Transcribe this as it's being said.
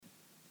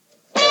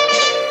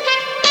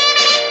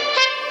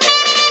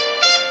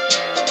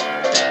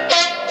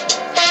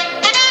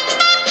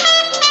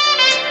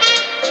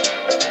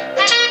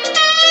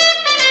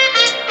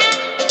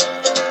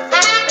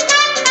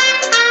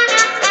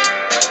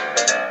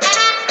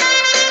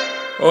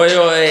Oi,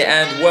 oi,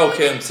 and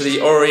welcome to the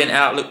Orient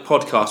Outlook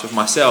podcast with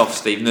myself,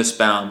 Steve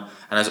Nussbaum,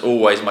 and as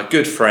always, my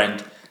good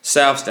friend,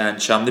 South Stand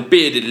chum, the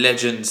bearded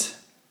legend,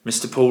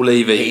 Mr. Paul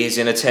Levy. He is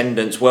in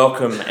attendance.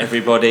 Welcome,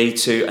 everybody,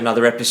 to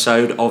another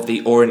episode of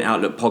the Orient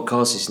Outlook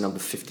podcast. This is number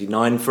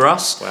 59 for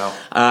us. Wow.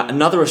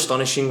 Another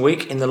astonishing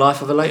week in the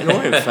life of a Leyton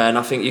Orient fan,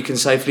 I think you can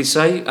safely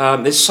say.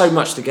 There's so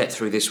much to get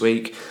through this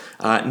week.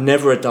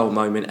 Never a dull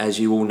moment, as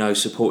you all know,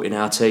 supporting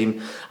our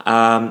team.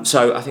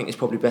 So I think it's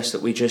probably best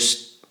that we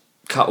just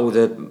cut all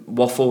the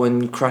waffle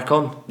and crack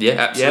on. Yeah,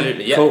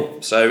 absolutely. Yeah. Cool.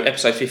 So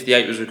episode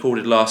 58 was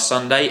recorded last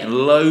Sunday and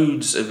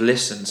loads of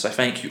listens. So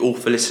thank you all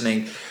for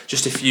listening.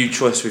 Just a few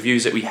choice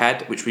reviews that we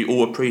had, which we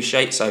all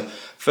appreciate. So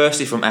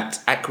firstly from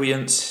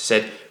Acquiance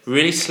said,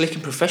 really slick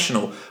and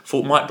professional.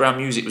 Thought Mike Brown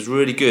music was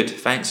really good.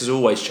 Thanks as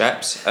always,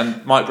 chaps.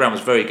 And Mike Brown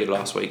was very good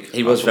last week.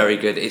 He was very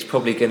good. It's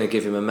probably going to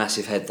give him a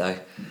massive head though.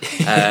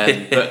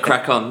 But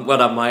crack on. Well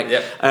done, Mike.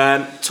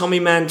 Yep. Tommy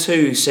Man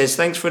 2 says,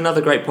 thanks for another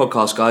great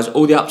podcast, guys.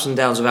 All the ups and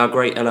downs of our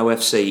great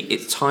LOFC.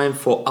 It's time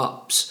for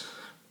ups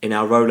in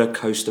our roller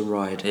coaster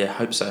ride. Yeah,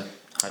 hope so.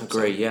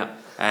 Agree, yeah.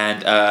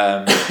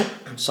 And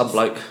Some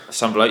bloke,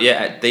 yeah,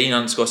 at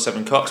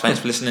Dean_7 Cox. Thanks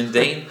for listening,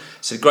 Dean.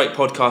 Said, great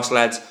podcast,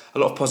 lads. A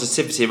lot of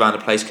positivity around the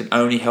place can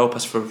only help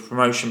us for a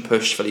promotion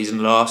push for these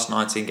last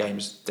 19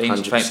 games. Dean,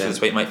 100%. Thanks for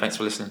this week, mate. Thanks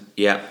for listening.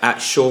 Yeah, at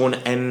Sean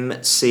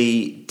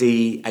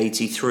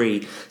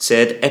MCD83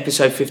 said,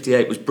 episode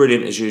 58 was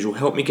brilliant as usual.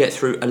 Helped me get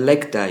through a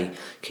leg day.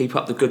 Keep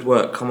up the good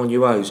work. Come on,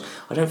 you O's.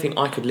 I don't think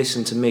I could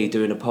listen to me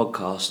doing a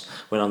podcast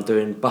when I'm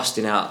doing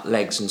busting out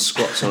legs and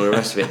squats and all the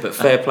rest of it. But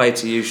fair play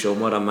to you, Sean.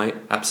 Well done, mate.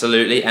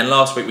 Absolutely. And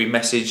last week we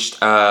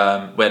messaged,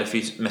 we had a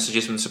few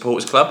messages from the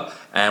Supporters Club,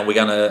 and we're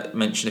going to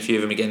mention a few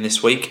of them again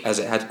this week, as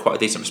it had quite a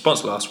decent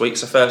response last week.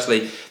 So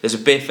firstly, there's a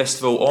beer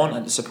festival on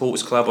at the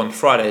Supporters Club on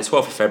Friday the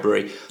 12th of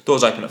February.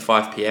 Doors open at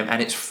 5pm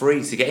and it's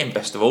free to get in.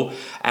 Best of all,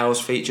 ours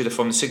featured are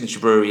from the Signature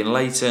Brewery in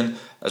Leyton,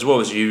 as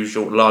well as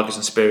usual lagers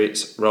and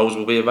spirits rolls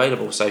will be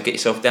available. So get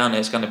yourself down there.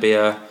 It's going to be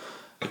a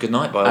good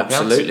night by all accounts.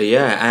 Absolutely,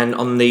 yeah. And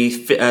on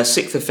the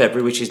 6th of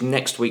February, which is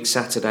next week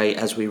Saturday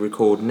as we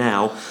record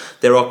now,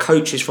 there are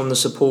coaches from the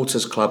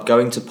Supporters Club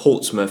going to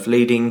Portsmouth,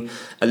 leaving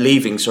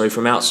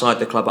from outside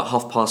the club at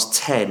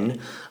 10:30.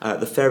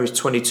 The fare is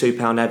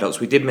 £22 adults.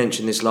 We did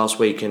mention this last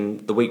week,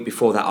 and the week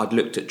before that I'd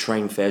looked at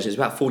train fares. It's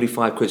about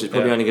 45 quid, so it's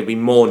probably only going to be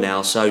more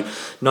now. So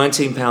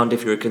 £19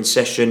 if you're a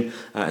concession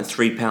and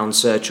 £3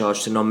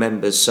 surcharge to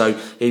non-members. So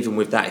even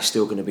with that, it's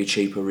still going to be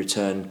cheaper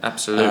return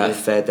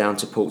fare down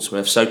to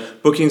Portsmouth. So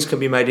bookings can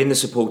be made in the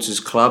Supporters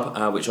Club,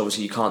 which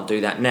obviously you can't do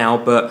that now,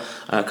 but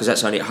because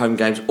that's only at home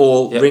games,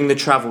 or ring the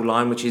travel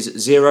line, which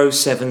is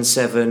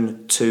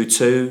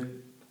 07722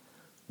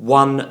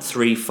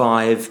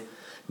 135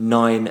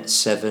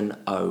 970.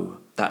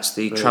 That's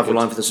the travel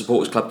line for the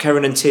Supporters Club.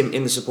 Karen and Tim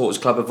in the Supporters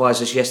Club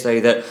advised us yesterday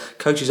that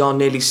coaches are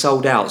nearly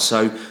sold out,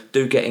 so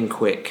do get in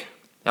quick.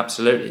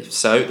 Absolutely.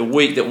 So the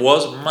week that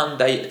was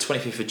Monday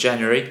 25th of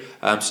January,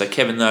 so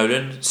Kevin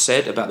Nolan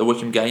said about the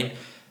Wickham game,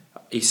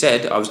 he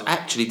said, I was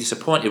actually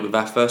disappointed with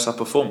our first half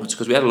performance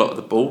because we had a lot of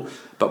the ball,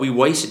 but we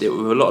wasted it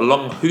with a lot of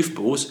long hoof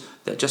balls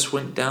that just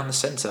went down the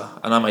centre.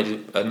 And I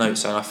made a note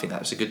saying I think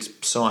that was a good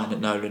sign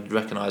that Nolan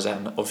recognised that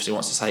and obviously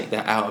wants to take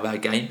that out of our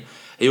game.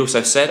 He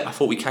also said, I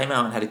thought we came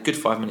out and had a good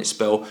 5-minute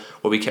spell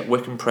where we kept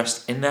Wickham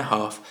pressed in their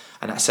half,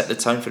 and that set the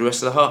tone for the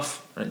rest of the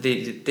half. And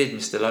it did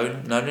Mr.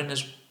 Nolan,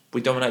 as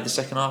we dominated the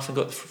second half and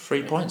got the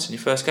 3 points in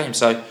your first game.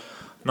 So,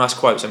 nice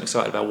quotes. I'm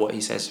excited about what he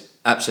says.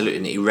 Absolutely,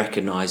 and he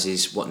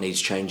recognises what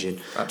needs changing.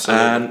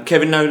 Absolutely.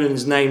 Kevin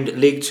Nolan's named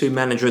League 2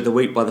 Manager of the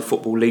Week by the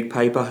Football League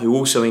paper, who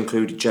also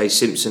included Jay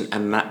Simpson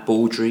and Matt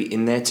Baldry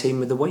in their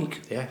Team of the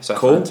Week. Yeah, so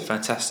cool.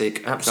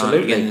 Fantastic.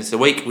 Absolutely. Beginning of the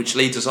week, which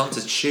leads us on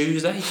to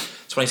Tuesday,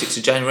 26th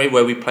of January,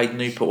 where we played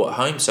Newport at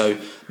home. So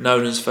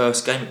Nolan's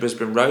first game at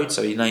Brisbane Road,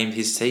 so he named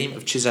his team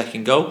of Chiswick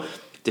in goal,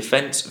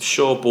 defence of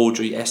Shaw,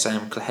 Baldry,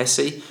 Essam,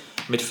 Clahesi,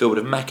 midfield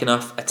of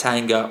McAnuff,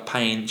 Atanga,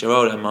 Payne,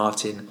 Geraldo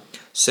Martin,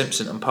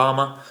 Simpson and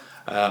Palmer,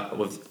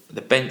 with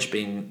the bench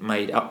being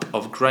made up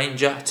of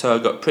Granger,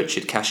 Turgot,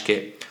 Pritchard,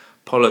 Cashkit,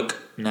 Pollock,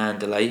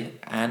 Nandalay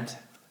and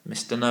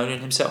Mr. Nolan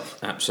himself.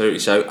 Absolutely.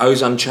 So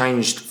O's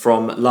unchanged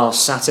from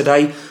last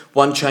Saturday.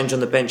 One change on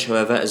the bench,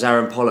 however, as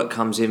Aaron Pollock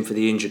comes in for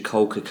the injured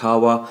Cole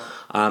Kakawa.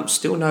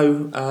 Still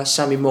no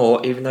Sammy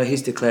Moore, even though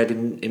he's declared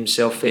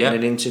himself fit in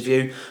an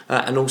interview.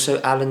 And also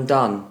Alan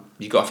Dunn.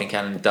 You've got to think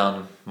Alan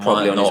Dunn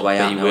probably might on his way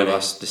not out be with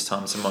us this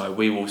time tomorrow.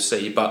 We will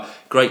see. But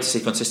great to see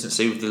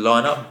consistency with the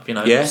lineup.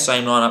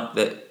 Same lineup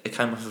that it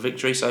came off a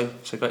victory. So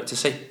great to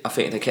see. I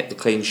think if they kept the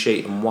clean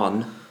sheet and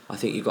won, I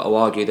think you've got to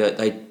argue that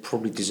they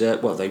probably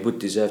deserve. Well, they would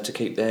deserve to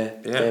keep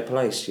their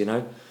place.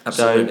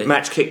 Absolutely. So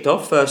match kicked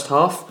off first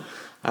half.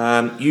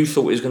 You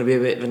thought it was going to be a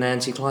bit of an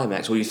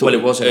anticlimax, or you thought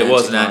it was an anticlimax? It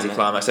was an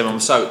anticlimax. Everyone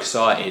was so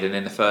excited, and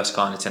in the first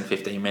kind of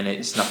 10-15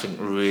 minutes, nothing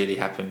really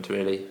happened.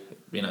 Really,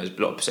 there's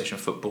a lot of possession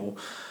of football,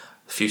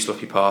 a few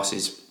sloppy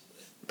passes.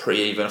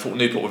 pretty even. I thought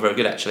Newport were very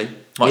good actually.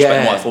 Much better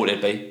than what I thought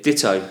they'd be.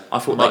 Ditto. I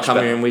thought they'd come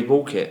here and we'd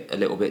walk it a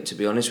little bit, to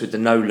be honest, with the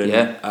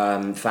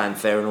Nolan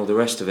fanfare and all the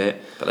rest of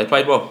it. But they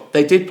played well.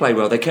 They did play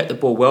well. They kept the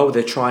ball well with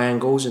their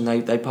triangles, and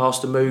they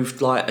passed and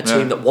moved like a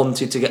team that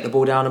wanted to get the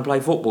ball down and play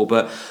football.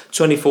 But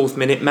 24th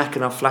minute,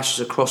 McAnuff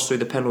flashes across through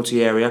the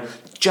penalty area,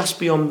 just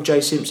beyond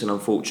Jay Simpson,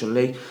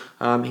 unfortunately.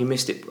 He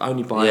missed it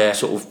only by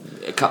sort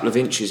of a couple of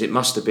inches, it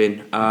must have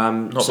been.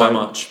 Not by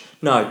much.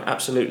 No,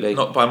 absolutely.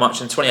 Not by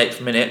much. In the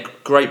 28th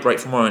minute, great break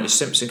from Orient.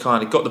 Simpson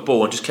kind of got the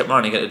ball and just kept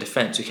running at the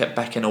defence. He kept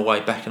backing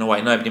away.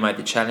 Nobody made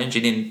the challenge. He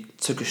then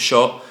took a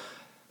shot.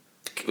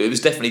 It was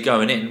definitely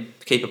going in.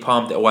 The keeper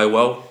palmed it away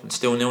well, and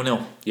still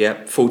 0-0.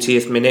 Yeah,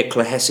 40th minute,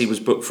 Clohessy was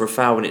booked for a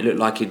foul and it looked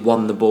like he'd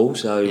won the ball,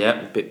 so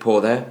a bit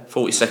poor there.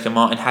 42nd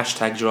Martin,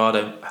 hashtag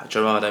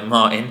Gerardo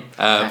Martin.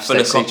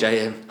 Hashtag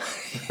CJM.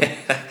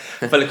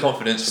 Full of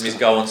confidence from his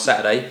goal on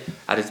Saturday.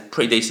 Had a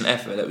pretty decent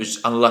effort. That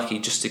was unlucky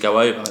just to go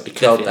over. He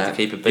killed that. To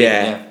keep it beaten.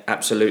 Yeah,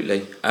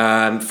 absolutely.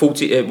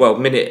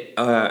 Minute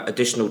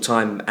additional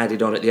time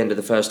added on at the end of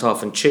the first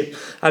half, and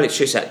Alex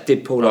Chisak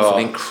did pull off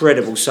an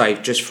incredible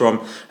save just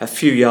from a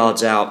few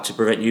yards out to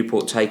prevent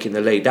Newport taking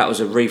the lead. That was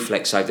a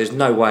reflex save. There's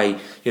no way,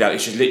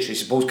 it's just literally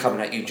the ball's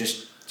coming at you,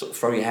 just sort of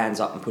throw your hands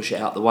up and push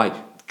it out the way.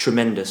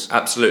 Tremendous.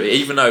 Absolutely.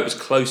 Even though it was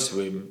close to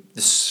him,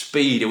 the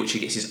speed at which he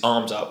gets his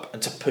arms up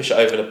and to push it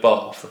over the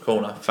bar for a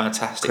corner,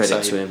 fantastic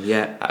Credit save. to him,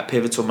 yeah. At a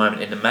pivotal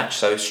moment in the match.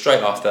 So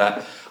straight after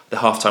that, the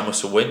half-time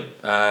whistle win,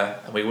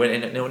 and we went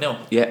in at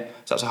 0-0. Yeah.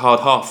 So that's a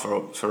hard half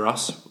for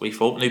us, we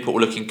thought. Newport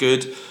were looking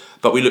good,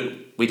 but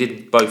we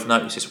did both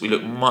notice this. We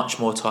looked much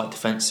more tight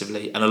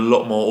defensively and a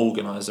lot more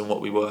organised than what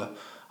we were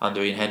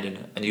under Ian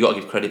Hendon. And you've got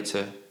to give credit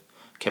to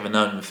Kevin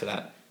Nolan for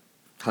that.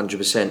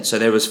 100%. So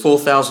there was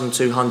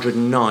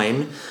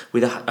 4,209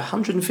 with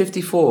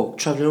 154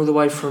 travelling all the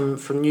way from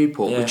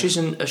Newport, which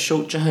isn't a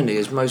short journey,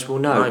 as most will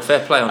know. No,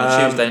 fair play on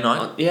a Tuesday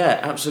night. Yeah,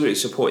 absolutely,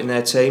 supporting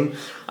their team.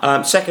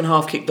 Second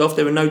half kicked off.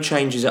 There were no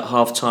changes at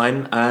half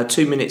time.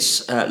 2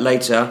 minutes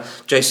later,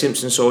 Jay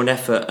Simpson saw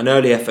an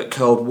early effort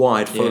curled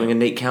wide following a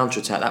neat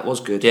counter attack. That was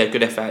good. Yeah,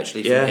 good effort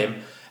actually from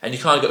him. And you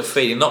kind of got the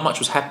feeling not much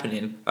was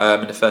happening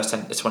in the first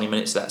 10 to 20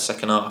 minutes of that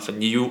second half,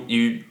 and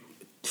you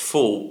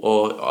thought,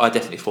 or I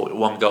definitely thought, that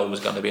one goal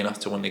was going to be enough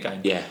to win the game.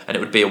 Yeah. And it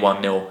would be a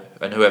 1-0,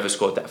 and whoever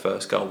scored that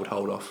first goal would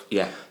hold off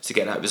to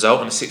get that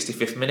result. In the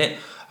 65th minute,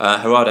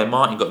 Gerardo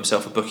Martin got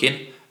himself a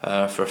booking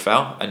for a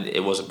foul, and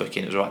it was a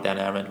booking. It was right down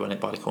our end, wasn't it,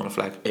 by the corner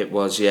flag? It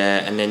was,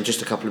 yeah. And then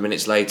just a couple of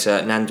minutes later,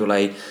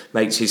 Nandole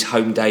makes his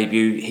home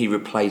debut. He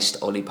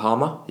replaced Ollie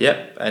Palmer.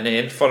 Yep, and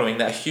then following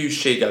that, a huge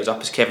cheer goes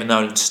up as Kevin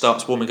Nolan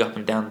starts warming up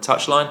and down the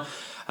touchline.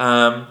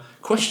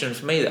 Question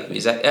for me though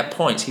is that at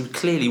points he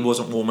clearly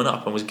wasn't warming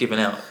up and was giving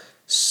out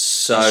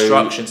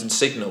instructions and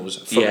signals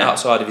from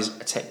outside of his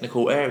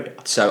technical area.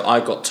 So I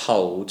got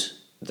told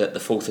that the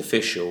fourth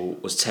official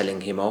was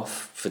telling him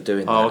off for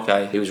doing that. Oh,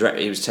 okay. He was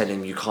telling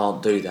him you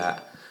can't do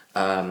that.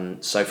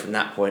 So from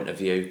that point of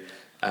view,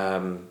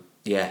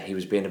 he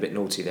was being a bit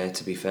naughty there,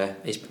 to be fair.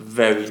 He's a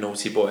very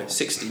naughty boy.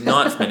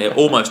 69th minute,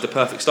 almost a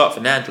perfect start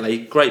for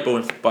Nandley. Great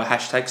ball by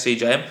hashtag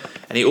CJM,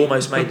 and he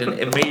almost made an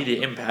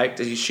immediate impact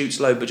as he shoots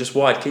low but just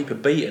wide, keeper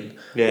beaten.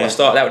 Yeah. What a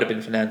start that would have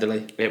been for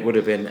Nandley. It would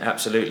have been,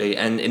 absolutely.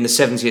 And in the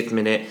 70th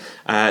minute,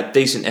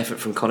 decent effort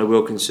from Connor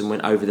Wilkinson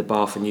went over the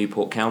bar for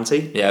Newport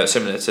County. Yeah, it was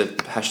similar to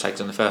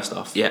hashtags in the first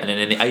half. Yeah. And then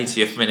in the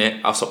 80th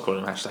minute, I'll stop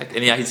calling him hashtag.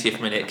 In the 80th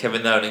minute,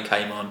 Kevin Nolan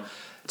came on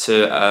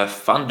to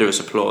thunderous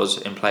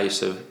applause in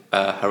place of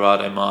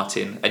Gerardo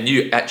Martin, and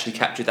you actually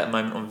captured that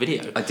moment on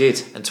video. I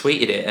did, and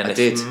tweeted it, and I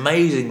did.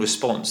 Amazing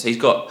response. He's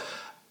got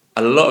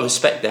a lot of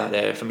respect out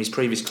there from his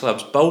previous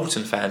clubs.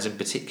 Bolton fans in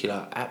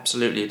particular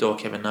absolutely adore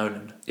Kevin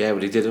Nolan. Yeah,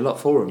 well, he did a lot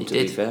for him. He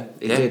did. Be fair,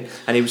 he did,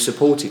 and he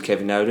supported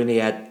Kevin Nolan. He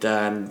had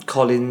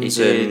Collins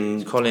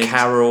and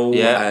Carroll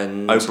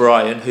and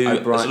O'Brien.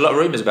 There's a lot of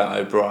rumours about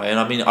O'Brien.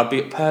 I mean, I'd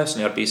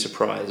be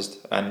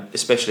surprised, and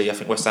especially I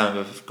think West Ham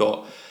have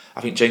got. I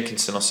think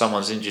Jenkinson or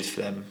someone's injured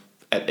for them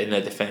in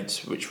their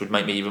defence, which would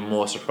make me even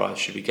more surprised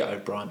should we get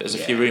O'Brien. But there's a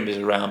few rumours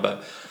around,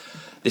 but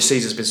this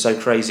season's been so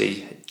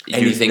crazy.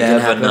 Anything you never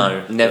can happen.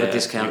 Know. Never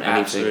discount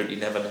anything. Absolutely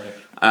never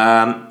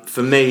know.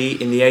 For me,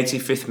 in the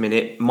 85th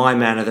minute, my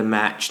man of the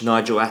match,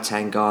 Nigel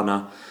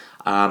Atangana,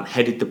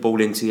 headed the ball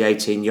into the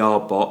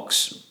 18-yard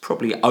box,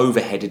 probably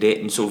overheaded it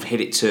and sort of hit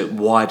it to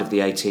wide of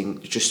the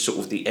 18, just sort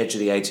of the edge of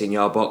the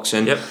 18-yard box,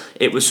 and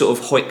it was sort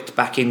of hoiked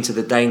back into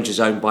the danger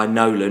zone by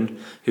Nolan,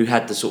 who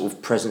had the sort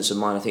of presence of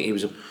mind. I think he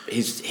was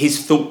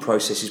his thought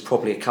process is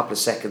probably a couple of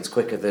seconds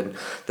quicker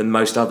than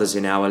most others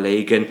in our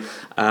league, and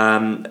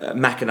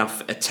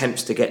McAnuff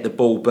attempts to get the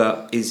ball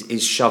but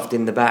is shoved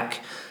in the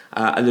back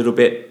a little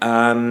bit.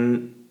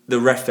 The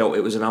ref felt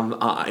it was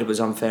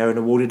unfair and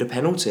awarded a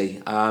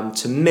penalty.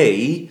 To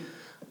me,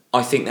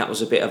 I think that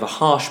was a bit of a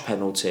harsh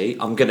penalty.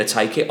 I'm going to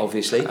take it,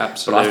 obviously.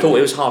 Absolutely. But I thought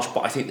it was harsh,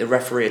 but I think the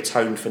referee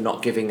atoned for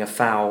not giving a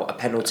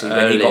penalty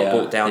when he got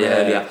brought down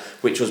earlier,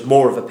 which was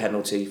more of a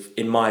penalty,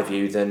 in my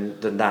view,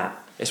 than that.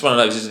 It's one of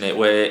those, isn't it,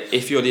 where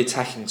if you're the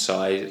attacking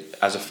side,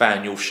 as a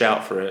fan, you'll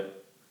shout for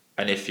it.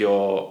 and if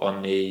you're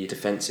on the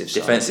defensive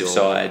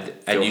side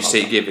and you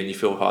see it given, you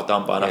feel hard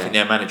done by. And I Yeah. think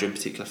their manager in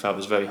particular felt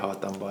was very hard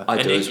done by.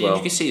 I do as well.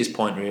 You can see his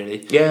point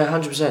really. Yeah,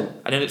 100%.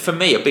 And then for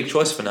me, a big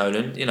choice for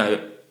Nolan.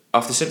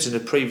 After Simpson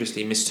had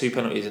previously missed 2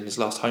 penalties in his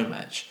last home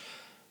match,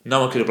 no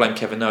one could have blamed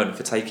Kevin Nolan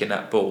for taking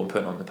that ball and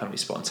putting it on the penalty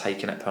spot and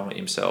taking that penalty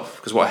himself.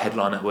 Because what a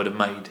headline that would have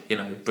made,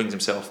 brings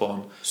himself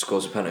on,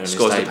 Scores a penalty.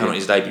 Scores the penalty in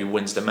his debut,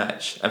 wins the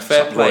match. And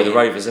fair play. The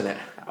Rovers, isn't it?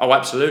 Oh,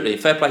 absolutely.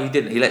 Fair play he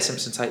didn't. He let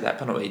Simpson take that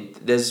penalty.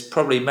 There's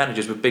probably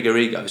managers with bigger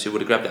egos who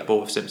would have grabbed that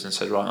ball with Simpson and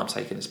said, right, I'm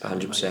taking this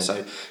penalty. 100%.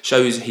 So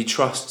shows he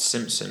trusts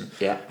Simpson.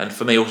 Yeah. And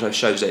for me also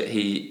shows that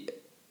he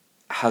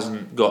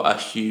hasn't got a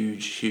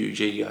huge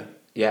ego.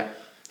 Yeah.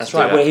 That's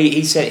right. Well,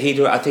 he said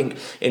I think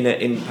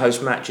in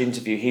post-match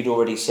interview he'd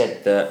already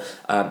said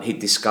that he'd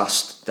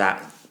discussed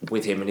that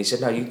with him, and he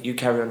said, "No, you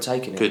carry on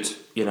taking it." Good.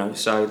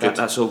 So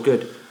that's all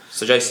good.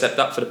 So Jay stepped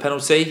up for the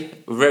penalty.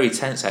 Very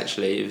tense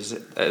actually. It was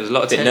a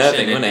lot of tension.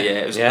 Nerving, wasn't it? Yeah,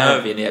 it was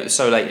nervy, and it was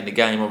so late in the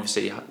game.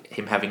 Obviously,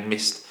 him having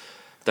missed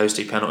those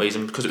 2 penalties,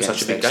 and because it was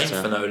such a big game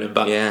for Nolan,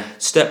 but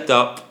stepped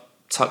up.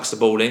 Tucks the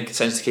ball in,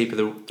 sends the keeper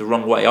the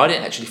wrong way. I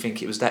didn't actually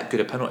think it was that good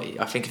a penalty.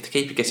 I think if the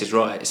keeper gets it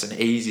right, it's an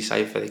easy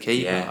save for the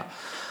keeper.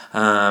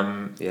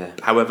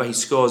 However, he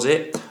scores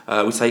it.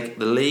 We take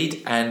the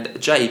lead, and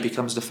Jay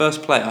becomes the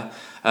first player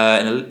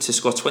to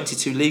score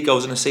 22 league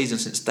goals in a season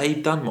since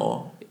Dave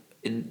Dunmore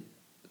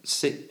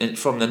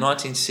from the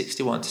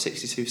 1961 to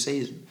 62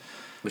 season,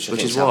 which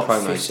is what,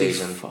 promo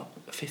season,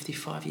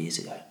 55 years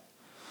ago.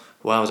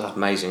 Wowza.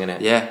 Amazing,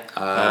 isn't it?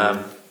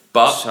 Yeah.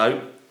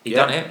 He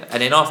done it,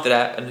 and then after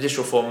that, an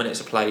additional 4 minutes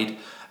are played.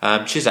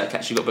 Chisak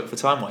actually got booked for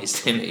time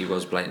wasting. He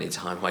was blatantly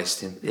time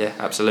wasting. Yeah,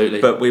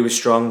 absolutely. But we were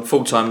strong.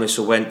 Full time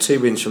whistle went. 2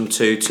 wins from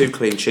 2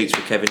 clean sheets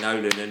for Kevin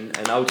Nolan,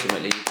 and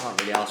ultimately you can't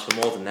really ask for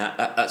more than that.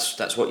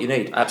 That's what you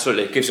need.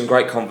 Absolutely, it gives them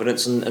great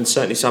confidence and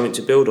certainly something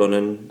to build on.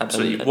 And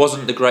absolutely, it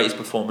wasn't the greatest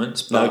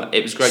performance, but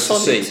it was great to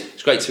see.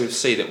 It's great to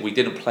see that we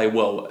didn't play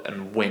well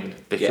and win,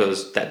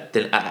 because that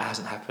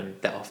hasn't happened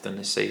that often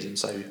this season.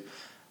 So.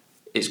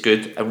 It's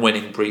good, and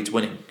winning breeds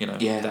winning.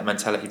 That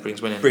mentality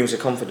brings winning. Brings a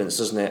confidence,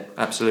 doesn't it?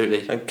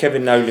 Absolutely. And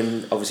Kevin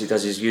Nolan obviously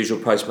does his usual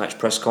post-match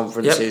press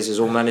conferences, as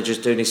all managers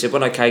do. And he said,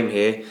 when I came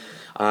here,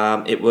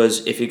 it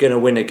was, if you're going to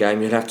win a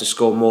game, you'd have to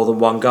score more than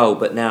 1 goal.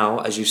 But now,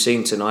 as you've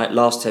seen tonight,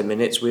 last 10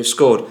 minutes, we've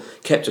scored,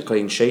 kept a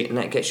clean sheet, and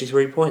that gets you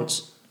 3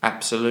 points.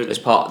 Absolutely.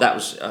 That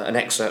was an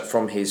excerpt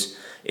from his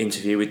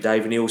interview with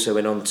Dave, and he also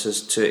went on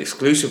to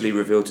exclusively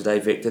reveal to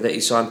Dave Victor that he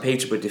signed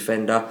Peterborough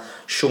defender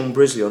Sean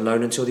Brisley on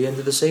loan until the end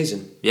of the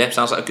season. Yeah,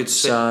 sounds like a good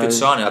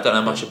signing. I don't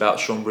know much about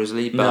Sean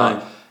Brisley,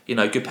 but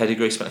good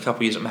pedigree. Spent a couple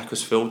of years at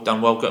Macclesfield,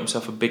 done well, got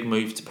himself a big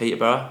move to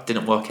Peterborough.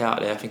 Didn't work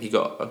out there. I think he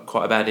got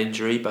quite a bad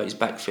injury, but he's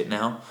back fit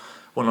now.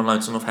 Went on loan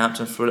to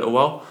Northampton for a little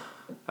while,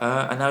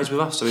 and now he's with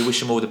us. So we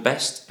wish him all the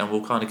best, and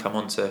we'll kind of come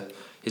on to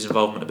his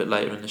involvement a bit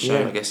later in the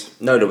show, I guess.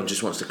 Nolan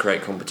just wants to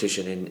create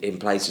competition in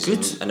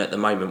places, and at the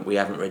moment we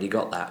haven't really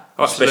got that,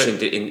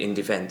 especially in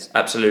defence.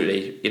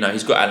 Absolutely,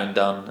 he's got Alan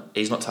Dunn.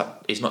 He's not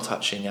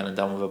touching Alan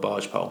Dunn with a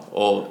barge pole,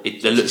 or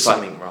it looks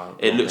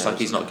like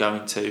he's not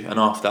going to. And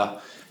after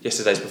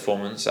yesterday's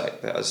performance,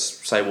 as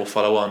say will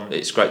follow on,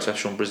 it's great to have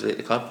Sean Brisley at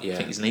the club. I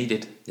think he's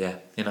needed. Yeah,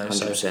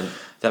 100%. So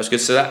that was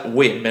good. So that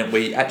win meant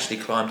we actually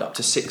climbed up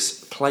to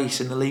 6th place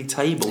in the league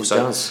table. It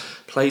does.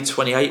 Played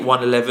 28,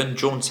 won 11,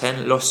 drawn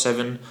 10, lost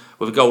 7,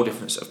 with a goal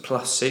difference of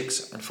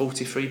 +6 and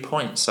 43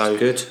 points. So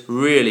good.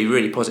 Really,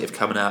 really positive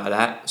coming out of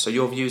that. So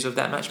your views of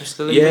that match,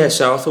 Mr. Lee? Yeah,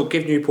 so I thought,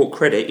 give Newport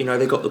credit.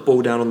 They got the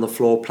ball down on the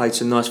floor, played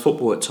some nice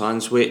football at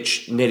times,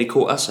 which nearly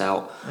caught us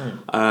out.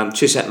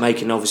 Chisak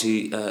making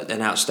obviously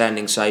an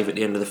outstanding save at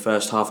the end of the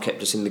first half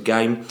kept us in the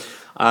game.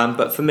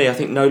 But for me, I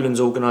think Nolan's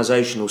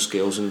organisational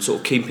skills and sort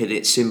of keeping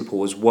it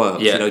simple has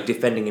worked.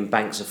 Defending in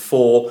banks of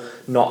 4,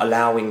 not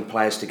allowing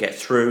players to get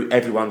through,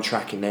 everyone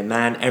tracking their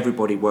man,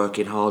 everybody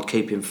working hard,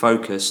 keeping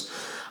focused.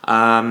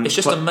 It's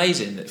just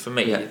amazing for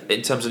me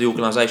in terms of the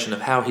organisation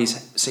of how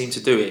he's seemed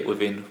to do it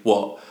within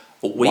a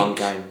week. 1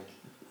 game.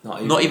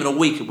 Not even a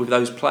week with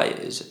those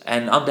players.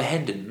 And under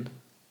Hendon,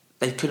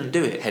 they couldn't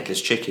do it.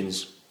 Headless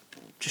chickens.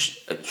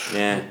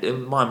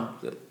 Mind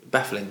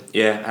baffling.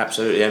 Yeah,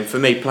 absolutely. And for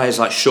me, players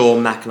like Shaw,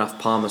 McAnuff,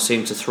 Palmer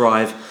seem to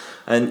thrive.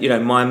 And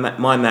my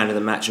man of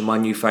the match and my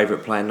new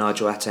favourite player,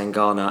 Nigel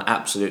Atangana,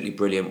 absolutely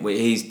brilliant.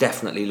 He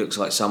definitely looks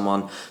like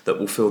someone that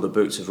will fill the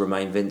boots of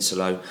Romain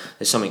Vincelot.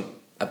 There's something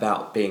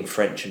about being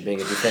French and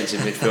being a defensive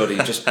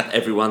midfielder. Just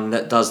everyone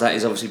that does that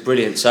is obviously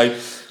brilliant. So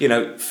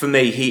for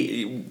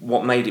me,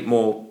 what made it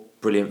more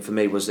brilliant for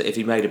me was that if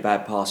he made a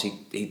bad pass,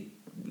 he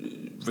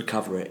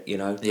recover it,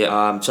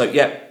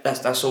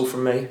 that's all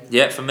from me.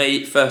 For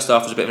me, first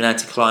half was a bit of an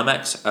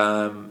anticlimax,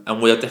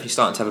 and we are definitely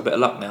starting to have a bit of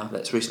luck now.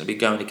 That's recently been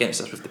going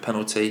against us with the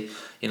penalty.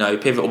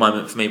 Pivotal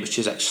moment for me was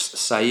Chisak's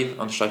save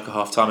on the stroke of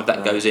half time. If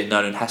that goes in,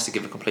 Nolan has to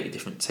give a completely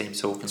different team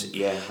talk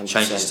and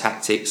change his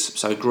tactics.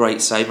 So great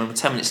save. And with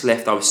 10 minutes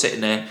left, I was sitting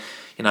there,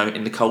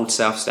 in the cold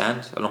south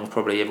stand, along with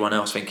probably everyone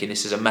else, thinking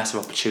this is a massive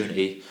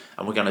opportunity,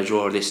 and we're going to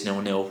draw this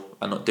 0-0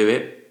 and not do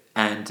it.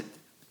 And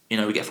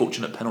we get a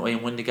fortunate penalty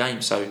and win the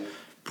game. So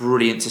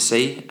brilliant to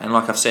see. And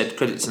like I've said,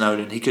 credit to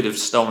Nolan. He could have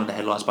stolen the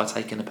headlines by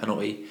taking the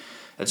penalty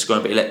and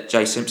scoring, but he let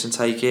Jay Simpson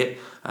take it.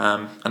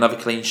 Another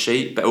clean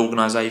sheet, better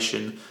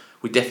organisation.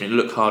 We definitely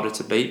look harder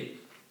to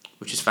beat,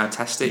 which is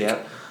fantastic.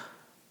 Yeah.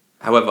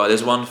 However,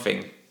 there's one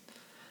thing.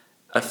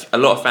 A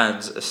lot of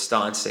fans are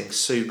starting to sing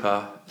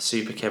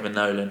super Kevin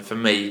Nolan. For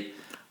me,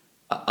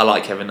 I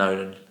like Kevin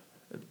Nolan,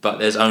 but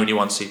there's only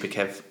one super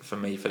Kev for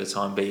me for the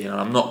time being, and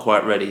I'm not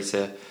quite ready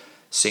to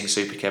sing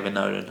super Kevin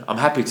Nolan. I'm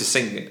happy to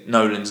sing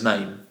Nolan's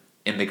name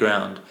in the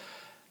ground,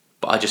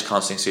 but I just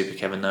can't sing super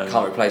Kevin Nolan.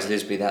 Can't replace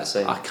Lisby that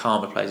soon. I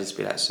can't replace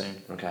Lisby that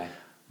soon. Okay.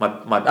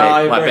 My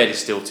bed is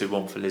still too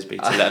warm for Lisby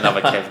to let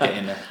another Kev get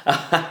in there.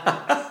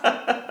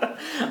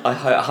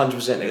 I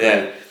 100% agree.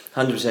 Yeah.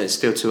 100%, it's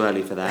still too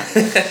early for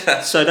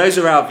that. So those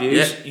are our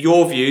views. Yep.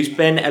 Your views.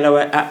 Ben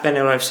at Ben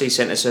LOFC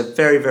sent us a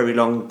very, very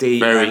long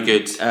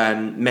good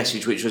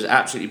message, which was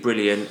absolutely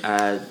brilliant.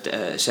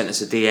 Sent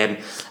us a DM.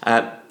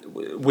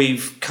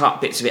 We've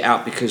cut bits of it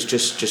out because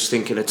just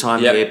thinking of time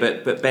here.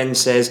 But Ben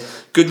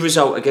says, good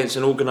result against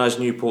an organised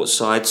Newport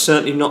side.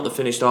 Certainly not the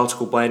finished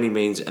article by any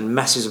means, and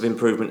masses of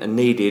improvement are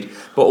needed.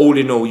 But all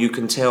in all, you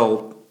can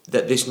tell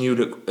that this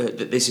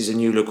is a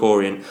new look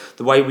Orient.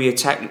 The way we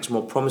attack looks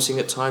more promising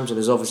at times, and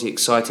there's obviously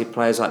excited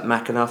players like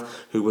McAnuff,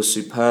 who was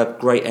superb,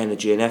 great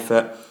energy and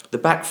effort. The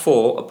back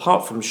four,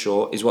 apart from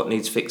Shaw, is what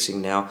needs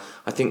fixing now.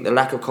 I think the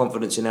lack of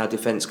confidence in our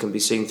defence can be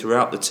seen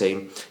throughout the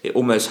team. It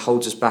almost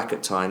holds us back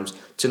at times.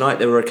 Tonight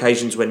there were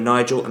occasions when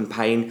Nigel and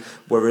Payne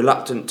were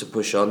reluctant to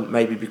push on,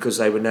 maybe because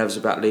they were nervous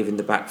about leaving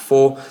the back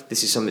four.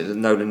 This is something that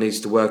Nolan needs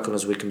to work on,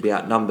 as we can be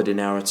outnumbered in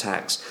our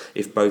attacks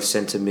if both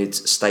centre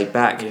mids stay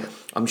back. Yeah.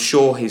 I'm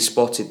sure he's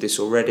spotted this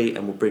already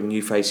and will bring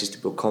new faces to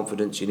build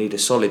confidence. You need a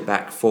solid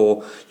back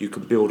four you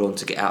can build on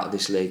to get out of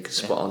this league.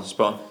 Spot on.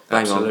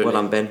 Bang Absolutely. on. Well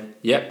done, Ben.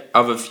 Yep.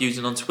 Other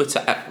fusing on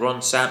Twitter at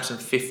Ron Sampson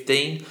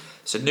 15.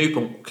 So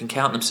Newport can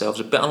count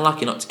themselves a bit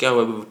unlucky not to go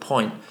away with a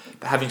point.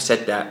 But having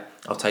said that,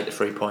 I'll take the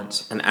 3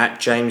 points. And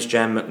at James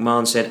Jan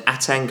McMahon said,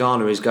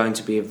 Atangana is going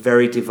to be a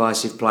very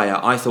divisive player.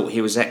 I thought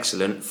he was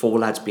excellent. 4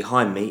 lads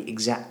behind me,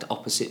 exact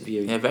opposite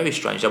view. Yeah, very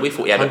strange. We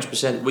thought he had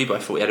 100%. We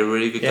both thought he had a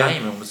really good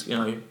game and was,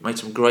 made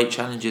some great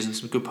challenges and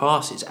some good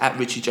passes. At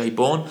Richie J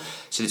Bourne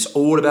said it's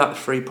all about the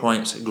 3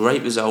 points.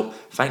 Great result.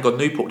 Thank God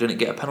Newport didn't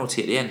get a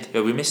penalty at the end. Yeah,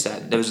 we missed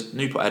that.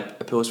 Newport had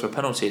appeals for a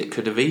penalty that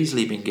could have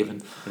easily been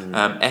given.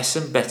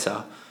 Essen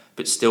better,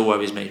 but still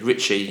worries me.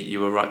 Richie, you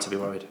were right to be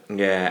worried.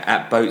 Yeah,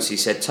 at Boats he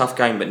said, tough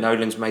game, but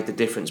Nolan's made the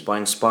difference by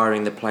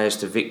inspiring the players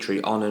to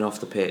victory on and off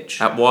the pitch.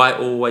 At Y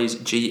Always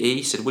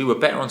GE said, we were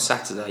better on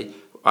Saturday.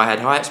 I had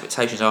high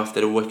expectations after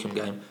the Wycombe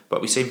game,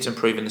 but we seemed to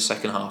improve in the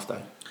second half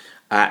though.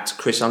 At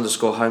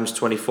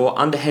Chris_Holmes24,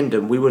 under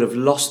Hendon we would have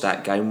lost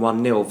that game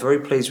 1-0. Very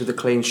pleased with the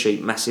clean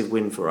sheet, massive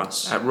win for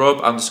us. At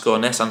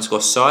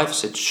Rob_Ness_Scythe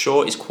said,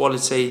 Shaw is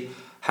quality,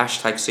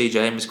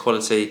 #CJM is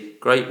quality.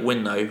 Great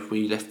win though,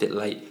 we left it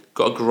late.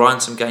 Got to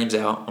grind some games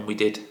out, and we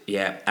did.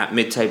 Yeah, at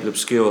Mid-Table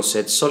Obscure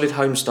said, solid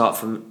home start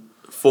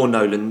for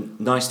Nolan.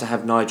 Nice to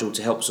have Nigel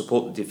to help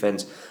support the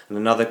defence, and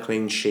another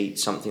clean sheet,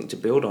 something to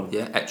build on.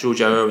 Yeah, at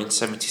Giorgio Owen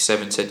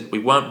 77 said, we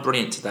weren't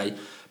brilliant today,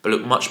 but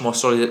looked much more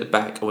solid at the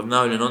back. And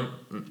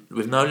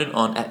with Nolan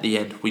on at the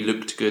end, we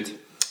looked good.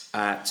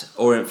 At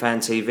Orient Fan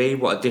TV,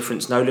 what a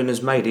difference Nolan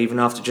has made, even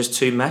after just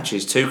 2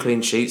 matches. 2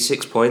 clean sheets,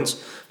 6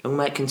 points. Long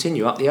may it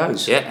continue, up the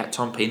O's. Yeah, at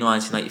Tom P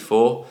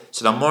 1984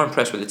 said, I'm more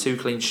impressed with the 2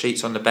 clean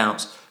sheets on the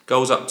bounce.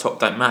 Goals up top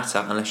don't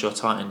matter unless you're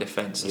tight in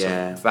defence.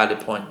 That's a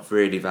valid point.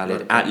 Really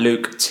valid. At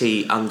Luke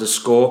T_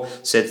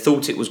 said,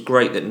 thought it was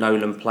great that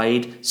Nolan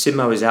played.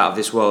 Simo is out of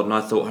this world, and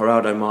I thought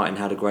Geraldo Martin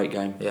had a great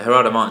game. Yeah,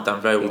 Geraldo Martin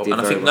done very well. And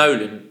I think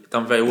Nolan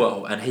done very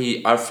well. And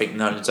I think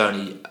Nolan's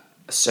only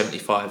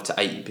 75 to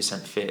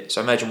 80% fit.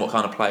 So imagine what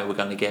kind of player we're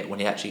going to get when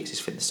he actually gets his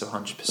fitness to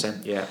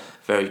 100%. Yeah.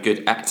 Very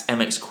good. At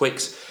MX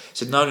Quicks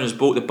said, Nolan has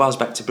brought the buzz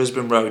back to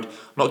Brisbane Road. I'm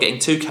not getting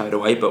too carried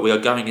away, but we are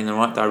going in the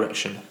right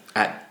direction.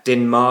 At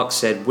Denmark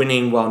said,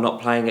 winning while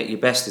not playing at your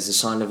best is a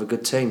sign of a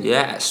good team.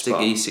 Yeah, at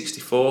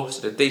Stiggy64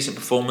 said, a decent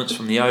performance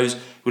from the O's.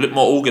 We look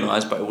more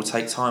organised, but it will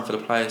take time for the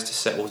players to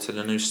settle to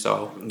the new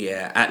style.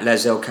 Yeah, at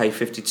Les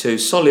LK52,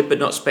 solid but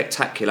not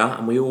spectacular,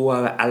 and we all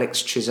owe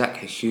Alex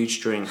Chizak a huge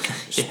drink.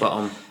 Spot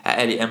on. At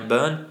Elliot M.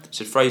 Byrne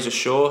said, Fraser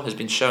Shaw has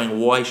been showing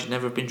why he should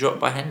never have been dropped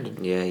by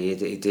Hendon. Yeah,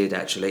 he did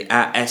actually.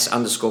 At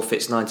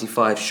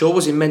S_Fitz95, Shaw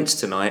was immense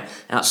tonight.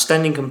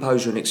 Outstanding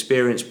composure and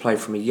experience play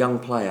from a young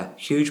player.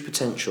 Huge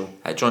potential.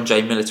 At John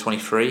J. Miller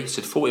 23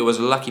 said, thought it was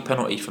a lucky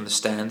penalty from the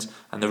stands,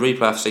 and the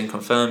replay I've seen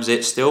confirms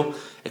it. Still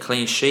a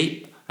clean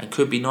sheet and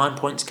could be 9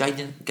 points gained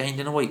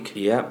in a week.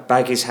 Yeah,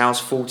 Baggy's House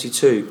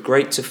 42.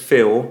 Great to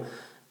feel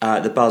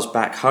the buzz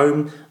back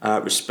home.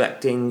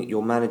 Respecting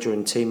your manager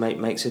and teammate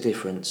makes a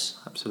difference.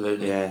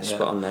 Absolutely. Yeah,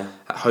 spot on there.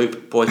 At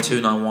Hope Boy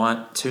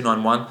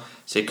 291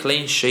 said,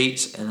 clean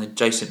sheets and a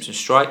Jay Simpson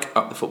strike.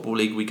 Up the Football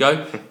League we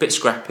go. Bit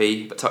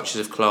scrappy, but touches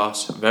of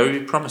class.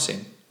 Very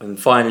promising. And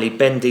finally,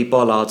 Ben D.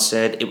 Bollard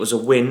said, it was a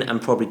win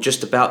and probably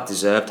just about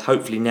deserved.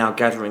 Hopefully now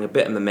gathering a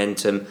bit of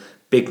momentum.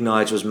 Big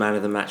Nige was man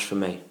of the match for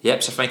me.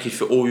 Yep, so thank you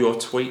for all your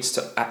tweets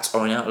at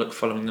Orient Outlook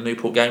following the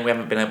Newport game. We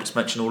haven't been able to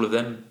mention all of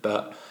them,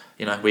 but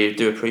we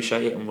do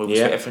appreciate it and we'll do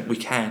everything we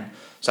can.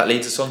 So that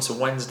leads us on to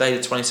Wednesday,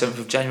 the 27th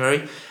of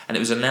January, and it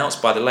was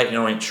announced by the Leighton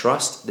Orient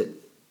Trust that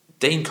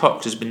Dean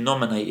Cox has been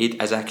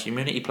nominated as our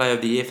Community Player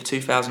of the Year for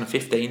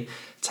 2015,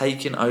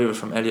 taking over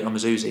from Elliot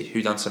Omazuzi,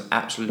 who done some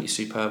absolutely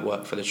superb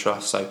work for the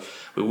Trust. So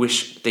we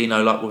wish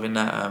Dino luck within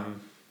that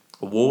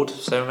award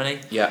ceremony.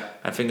 Yeah.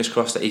 And fingers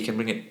crossed that he can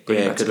bring it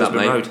Yeah, back to good luck,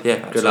 Brisbane mate. Road.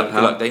 Yeah, Good luck,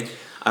 pal. Good luck, Dean.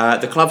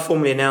 The club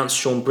formally announced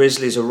Sean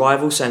Brisley's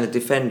arrival, saying the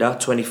defender,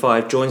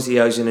 25, joins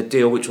the O's in a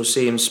deal which will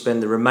see him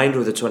spend the remainder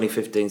of the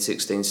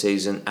 2015-16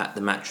 season at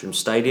the Matchroom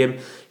Stadium.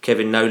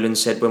 Kevin Nolan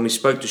said, when we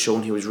spoke to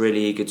Sean, he was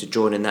really eager to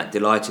join and that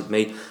delighted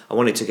me. I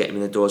wanted to get him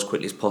in the door as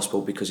quickly as possible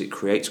because it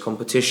creates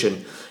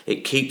competition.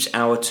 It keeps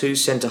our two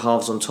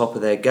centre-halves on top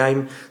of their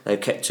game.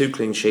 They've kept 2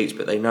 clean sheets,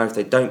 but they know if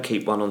they don't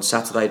keep one on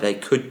Saturday, they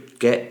could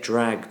get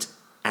dragged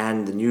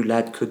and the new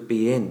lad could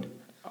be in.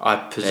 I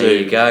presume. There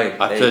you go.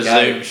 I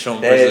presume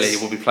Sean Brisley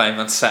will be playing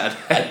on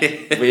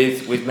Saturday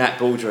with Matt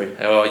Baldry.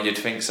 Oh, you'd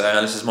think so.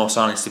 Unless there's more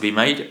signings to be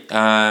made.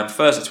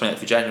 Thursday,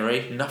 28th of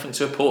January. Nothing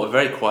to report. A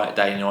very quiet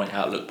day in the Orient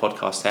Outlook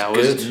podcast hours.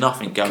 Good.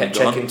 Nothing going on. Kept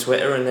checking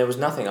Twitter and there was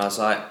nothing. I was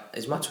like,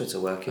 is my Twitter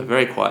working? A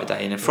very quiet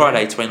day. And then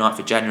Friday, 29th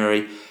of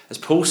January. As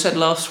Paul said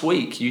last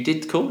week, you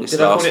did call this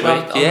last week.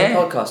 On the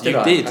podcast,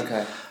 you did.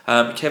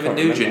 Okay. Kevin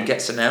Nugent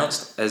gets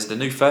announced as the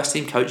new first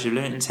team coach of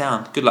Luton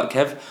Town. Good luck,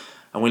 Kev.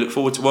 And we look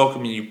forward to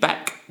welcoming you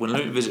back when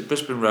Luton visit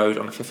Brisbane Road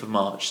on the 5th of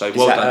March. So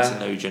well done to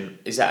Nugent.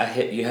 Is that a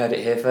hit? You heard it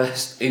here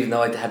first, even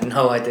though I had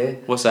no idea.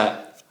 What's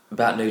that?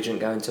 About Nugent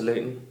going to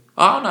Luton?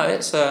 Oh no,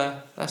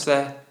 that's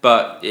there.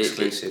 But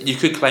exclusive. You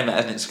could claim it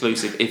as an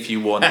exclusive if you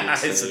wanted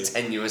to. It's a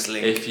tenuous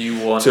link. If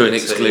you wanted to an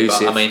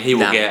exclusive. But, I mean, he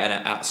will get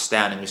an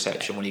outstanding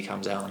reception when he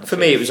comes out. For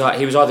me, it was like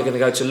he was either going to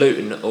go to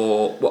Luton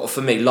or, well,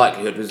 for me,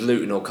 likelihood was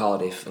Luton or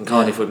Cardiff, and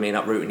Cardiff would mean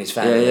uprooting his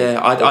family.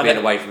 I being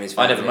away from his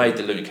family. I never made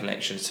the Luton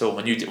connection at all.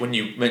 When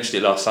you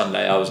mentioned it last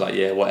Sunday, I was like,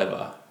 yeah,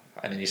 whatever.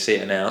 And then you see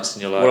it announced,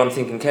 and you're like, well, I'm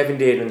thinking Kevin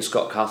Dearden and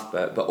Scott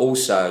Cuthbert, but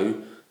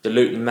also the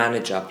Luton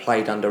manager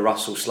played under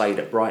Russell Slade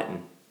at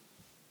Brighton.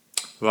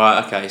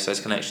 Right, okay, so there's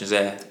connections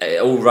there.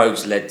 All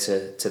roads led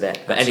to there.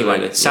 But Absolutely,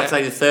 anyway,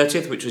 Saturday the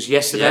 30th, which was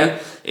yesterday,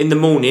 in the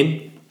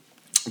morning,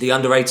 the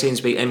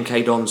under-18s beat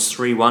MK Dons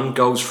 3-1.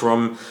 Goals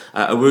from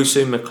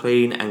Owusu,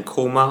 McLean and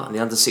Korma. And the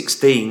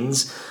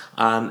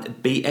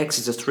under-16s beat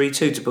Exeter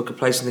 3-2 to book a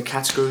place in the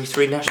Category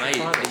 3 national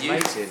final. The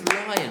youth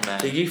flying, man.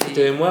 The youth are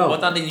doing well.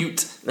 Well done, the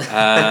youth.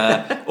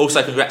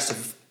 Also, congrats to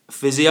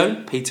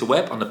Physio, Peter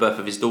Webb, on the birth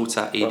of his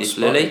daughter, Edith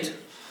Lilly.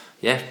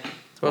 Yeah.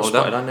 Well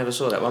spotted, I never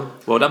saw that one.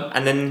 Well done.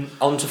 And then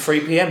on to 3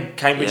 p.m,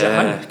 Cambridge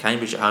at home.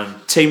 Cambridge at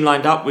home. Team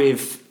lined up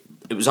with,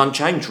 it was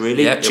unchanged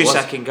really. Yeah,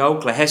 Chisak in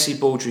goal, Clahesi,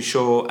 Baldry,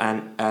 Shaw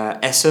and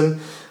Essam.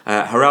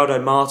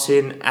 Geraldo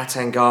Martin,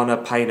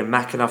 Atangana, Payne and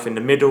McAnuff in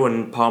the middle,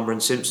 and Palmer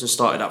and Simpson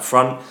started up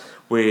front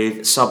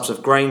with subs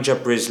of Granger,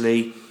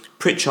 Brisley,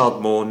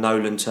 Pritchard, Moore,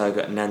 Nolan,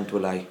 Turgott and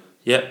Nandwale.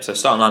 Yep, so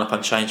starting lineup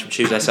unchanged from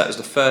Tuesday. So that was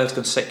the third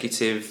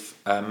consecutive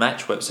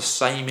match where it was the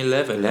same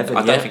 11. I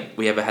don't think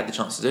we ever had the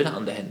chance to do that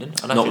under Hendon.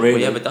 I don't think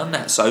we ever done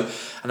that. So,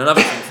 and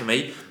another thing for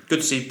me, good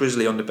to see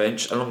Brisley on the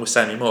bench along with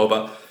Sammy Moore,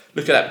 but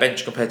look at that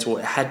bench compared to what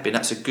it had been.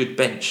 That's a good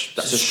bench.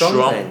 That's a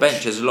strong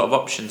bench. There's a lot of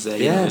options there.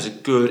 Yeah. There's a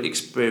good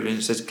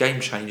experience. There's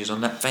game changers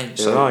on that bench.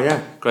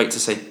 Great to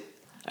see.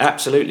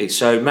 Absolutely.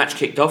 So match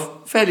kicked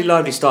off. Fairly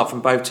lively start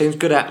from both teams.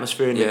 Good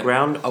atmosphere in the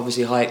ground.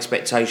 Obviously high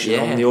expectation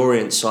on the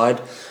Orient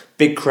side.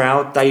 Big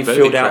crowd. They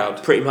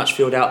pretty much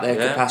filled out their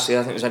capacity.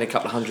 I think there's only a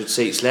couple of hundred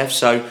seats left.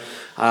 So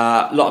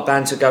a lot of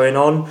banter going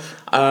on.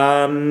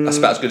 That's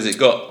about as good as it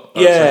got.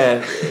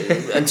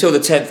 Until the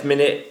 10th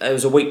minute. There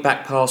was a weak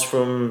back pass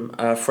from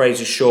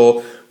Fraser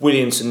Shaw.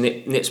 Williamson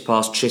nips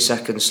past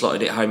Chisak and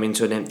slotted it home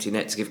into an empty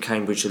net to give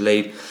Cambridge the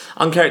lead.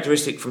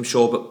 Uncharacteristic from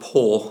Shaw, but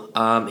poor.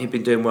 He'd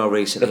been doing well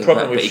recently. The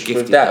problem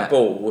with that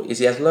ball is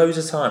he has loads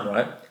of time,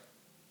 right?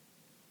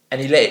 And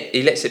he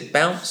lets it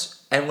bounce.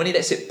 And when he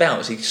lets it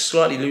bounce, he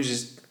slightly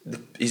loses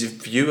his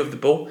view of the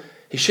ball.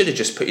 He should have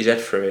just put his head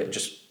through it and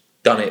just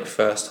done it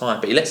first time.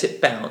 But he lets it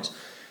bounce,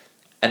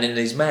 and then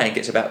his man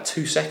gets about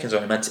 2 seconds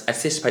on him and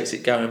anticipates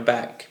it going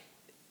back.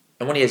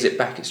 And when he has it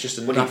back, it's just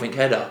a nothing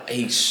header.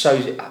 He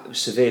so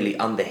severely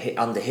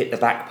underhit the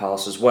back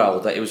pass as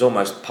well that it was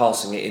almost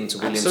passing it into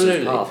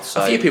Williamson's path.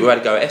 So. A few people had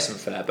to go at Essam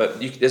for that,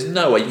 but there's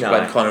no way you can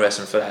blame Connor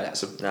Essam for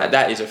that.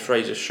 That is a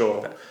Fraser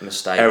Shaw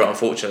mistake, error,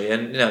 unfortunately.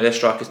 And their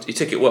striker, he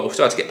took it well. He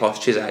started to get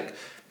past Chisak.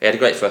 He had a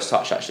great first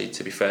touch, actually.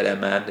 To be fair, there,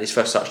 man, his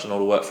first touch done all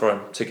the work for him.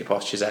 Took it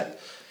past Chisak,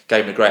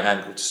 gave him a great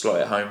angle to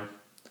slot it home.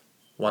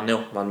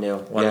 1-0.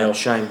 1-0.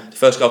 Shame. The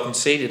first goal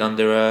conceded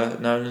under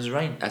Nolan's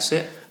reign. That's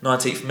it.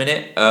 19th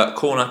minute,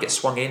 corner gets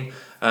swung in.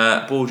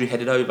 Baldry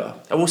headed over.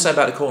 I will say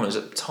about the corners,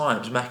 at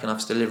times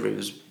McAnuff's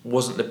delivery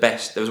wasn't the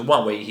best. There was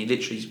one where he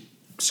literally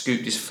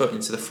scooped his foot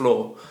into the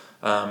floor,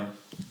 and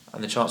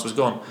the chance was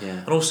gone. Yeah.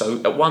 And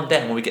also, at one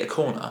down when we get a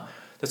corner,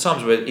 the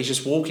times where he's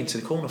just walking to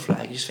the corner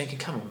flag, you're just thinking,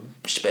 come on,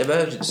 just a bit of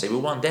urgency. We're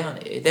one down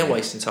here. They're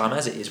wasting time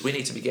as it is. We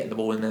need to be getting the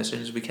ball in there as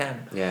soon as we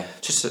can. Yeah.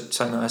 Just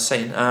something that I've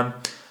seen.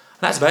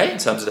 That's about it in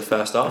terms of the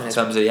first half, in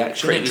terms of the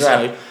action.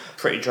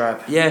 Pretty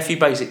drab. Yeah, a few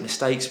basic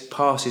mistakes.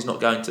 Passes not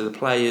going to the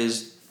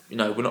players. We're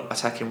not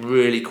attacking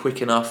really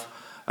quick enough.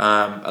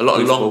 A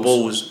lot of long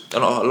balls, a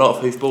lot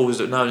of hoof balls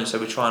that Nolan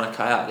said we're trying to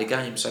cut out of the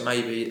game. So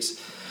maybe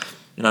it's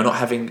not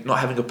having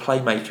a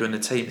playmaker in the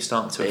team is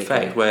starting to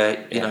affect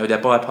where they're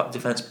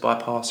defence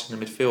bypassing the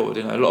midfield.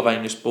 A lot of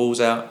aimless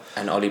balls out.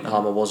 And Ollie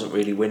Palmer wasn't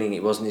really winning.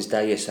 It wasn't his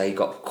day yesterday. He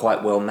got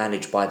quite well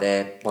managed by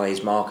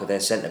his marker, their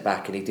centre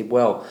back, and he did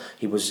well.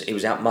 He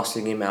was out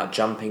muscling him, out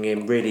jumping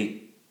him,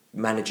 really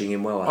managing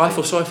him well. I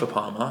feel sorry for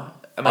Palmer.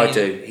 I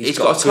do. He's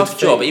got a tough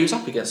job. He was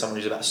up against someone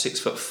who's about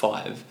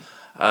 6'5",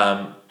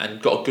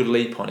 and got a good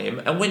leap on him.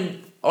 And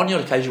when on the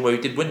odd occasion where he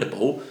did win the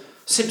ball,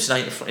 Simpson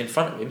ain't in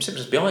front of him.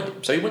 Simpson's behind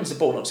him, so he wins the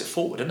ball, knocks it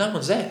forward, and no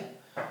one's there.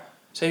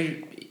 So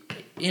he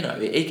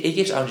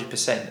gives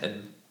 100%,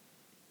 and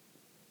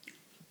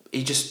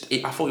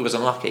I thought he was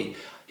unlucky.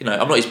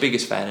 I'm not his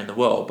biggest fan in the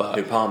world,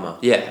 but Palmer.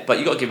 Yeah, but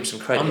you got to give him some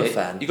credit. I'm a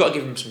fan. You got to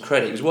give him some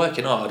credit. He was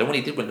working hard, and when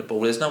he did win the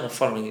ball, there's no one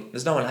following.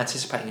 There's no one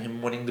anticipating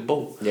him winning the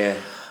ball. Yeah.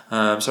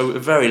 So a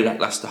very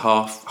lacklustre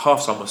half.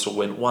 Half-time whistle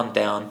went 1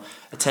 down.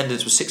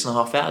 Attendance was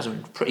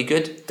 6,500. Pretty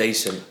good.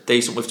 Decent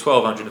with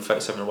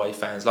 1,237 away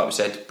fans. Like we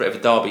said, bit of a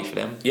derby for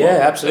them. Yeah,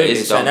 absolutely.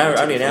 It's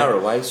only an hour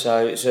away,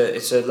 so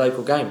it's a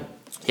local game.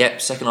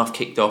 Yep, second half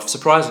kicked off.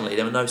 Surprisingly,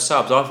 there were no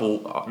subs. I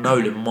thought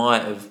Nolan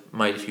might have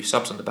made a few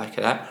subs on the back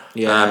of that.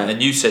 Yeah.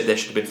 And you said there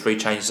should have been 3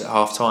 changes at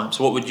half time.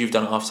 So what would you have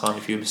done at half time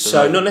if you were Mr. So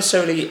Nolan? not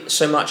necessarily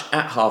so much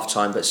at half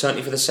time, but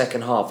certainly for the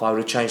second half, I would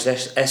have changed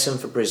Essen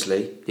for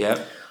Brisley.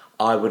 Yeah.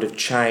 I would have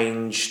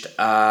changed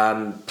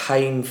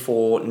Payne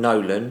for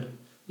Nolan.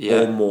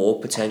 Yeah. Or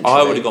more, potentially.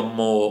 I would have gone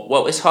more.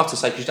 Well, it's hard to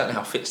say because you don't know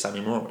how fit Sammy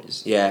Moore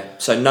is. Yeah,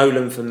 so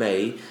Nolan for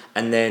me,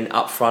 and then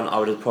up front I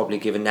would have probably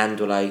given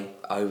Nandole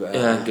over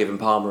and given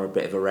Palmer a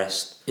bit of a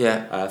rest.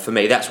 Yeah. For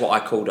me, that's what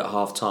I called at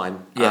half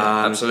time.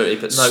 Yeah, absolutely.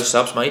 But no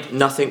subs made.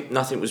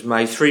 Nothing was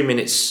made. 3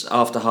 minutes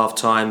after half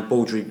time,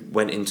 Baldry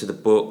went into the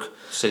book.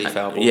 Silly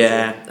foul ball.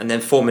 Yeah, and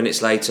then 4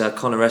 minutes later,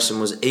 Connor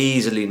Essen was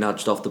easily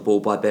nudged off the ball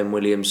by Ben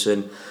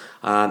Williamson.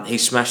 He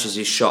smashes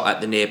his shot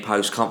at the near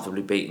post,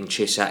 comfortably beating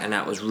Chisak, and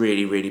that was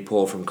really, really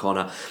poor from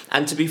Connor.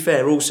 And to be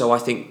fair, also I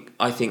think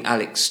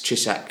Alex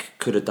Chisak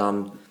could have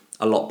done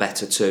a lot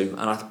better too.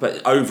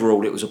 But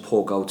overall, it was a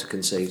poor goal to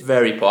concede.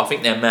 Very poor. I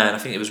think their man. I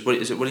think it was.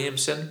 Is it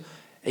Williamson?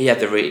 He had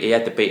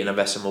the beating of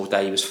Essen all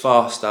day. He was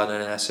faster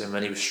than Essen,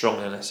 and he was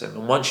stronger than Essen.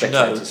 And once you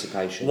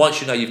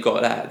know you've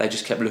got that, they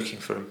just kept looking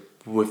for him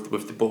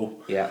with the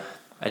ball. Yeah.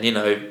 And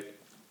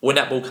when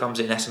that ball comes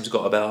in, Essen's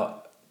got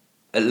about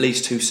at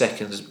least 2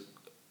 seconds.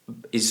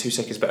 He's 2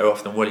 seconds better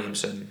off than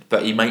Williamson,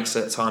 but he makes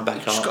that time back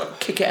up. Just got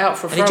to kick it out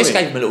for a throw. And he just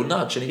gave him a little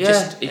nudge, and he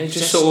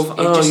just sort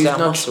of, you've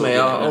nudged me.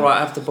 All right,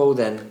 have the ball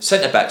then.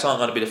 Centre backs aren't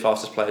going to be the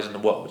fastest players in the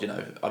world.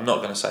 I'm not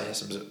going to say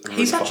Hessam's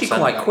he's actually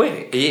quite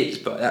quick. He is,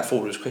 but that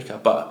forward was quicker.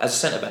 But as a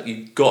centre back,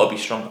 you've got to be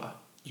stronger.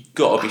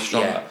 Got to be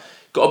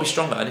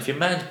stronger. And if your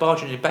man's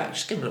barging your back,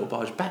 just give him a little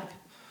barge back.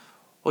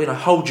 Or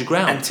hold your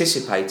ground.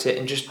 Anticipate it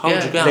and just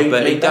hold your ground.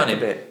 But he done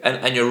it.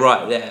 And you're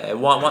right there.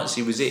 Once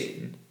he was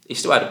in, he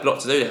still had a block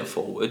to do there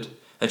forward.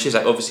 And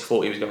Chisak obviously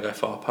thought he was going to go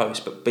far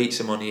post, but beats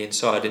him on the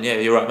inside. And yeah,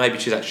 you're right. Maybe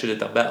Chisak should have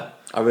done better.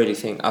 I really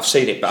think I've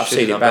seen it, but I've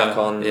seen it back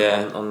on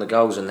the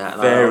goals and that.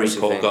 And very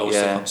poor goals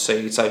to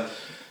concede. So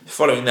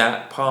following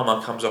that,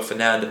 Palmer comes off for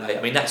Nandale.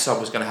 I mean, that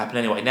sub was going to happen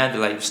anyway.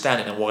 Nandale was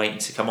standing and waiting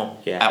to come on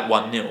at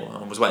 1-0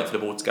 and was waiting for the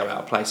ball to go out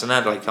of play. So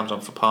Nandale comes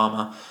on for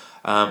Palmer,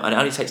 and it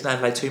only takes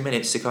Nandale 2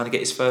 minutes to kind of get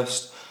his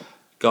first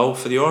goal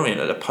for the Orient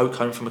at a poke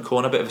home from a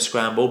corner, a bit of a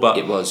scramble, but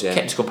it was, kept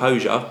his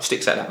composure,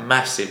 sticks out that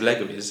massive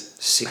leg of his.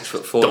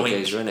 6'4"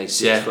 geezer, isn't he?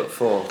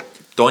 6'4".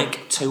 Doink,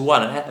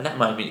 2-1, and at that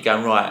moment you're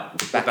going,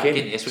 right, back in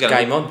this. We're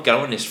going to go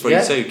on this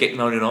 3-2, get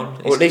Nolan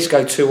on. Or at least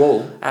go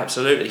 2-2.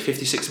 Absolutely,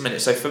 56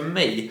 minutes. So for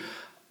me,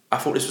 I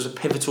thought this was a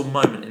pivotal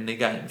moment in the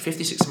game.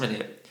 56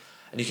 minutes,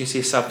 and you can see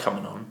a sub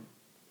coming on.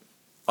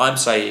 I'm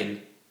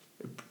saying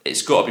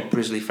it's got to be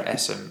Brisley for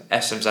Essen.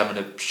 Essen's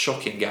having a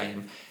shocking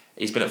game.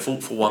 He's been at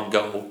fault for 1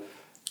 goal.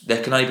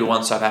 There can only be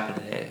 1 sub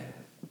happening here.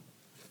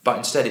 But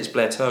instead it's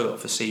Blair Turgott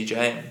for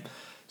CJM.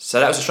 So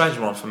that was a strange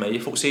one for me. I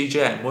thought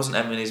CJM wasn't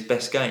having his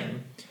best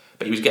game,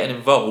 but he was getting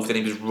involved and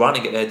he was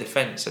running at their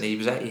defence and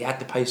he had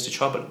the pace to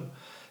trouble them.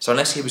 So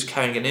unless he was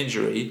carrying an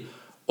injury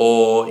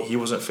or he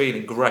wasn't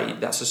feeling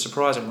great, that's a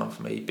surprising one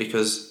for me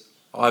because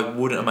I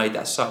wouldn't have made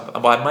that sub.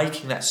 And by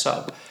making that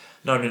sub,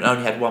 Nolan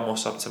only had 1 more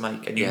sub to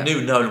make, and you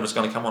knew Nolan was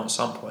going to come on at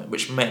some point,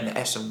 which meant that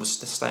Essen was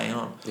staying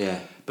on. Yeah.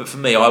 But for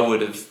me, I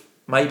would have.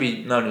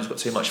 Maybe Nolan's got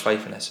too much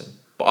faith in Essen,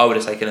 but I would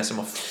have taken Essen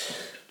off.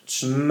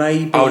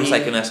 Maybe I would have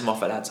taken Essen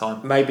off at that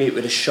time. Maybe it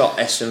would have shot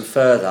Essen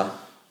further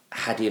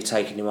had he have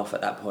taken him off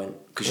at that point,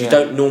 because you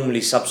don't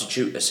normally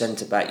substitute a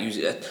centre back.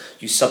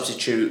 You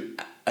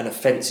substitute an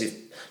offensive.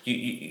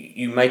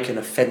 You make an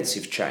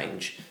offensive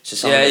change, so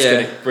someone that's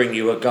going to bring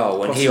you a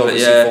goal. And he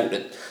obviously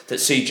thought that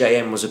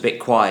CJM was a bit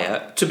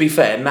quiet. To be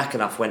fair,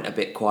 McAnuff went a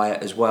bit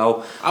quiet as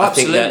well. Oh,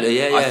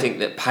 absolutely, I think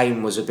that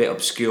Payne was a bit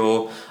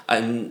obscure,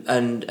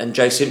 and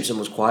Jay Simpson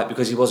was quiet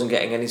because he wasn't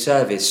getting any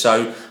service.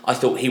 So I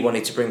thought he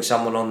wanted to bring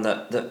someone on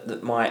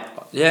that might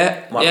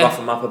rough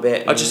him up a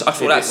bit. I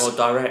thought that's more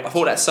direct. I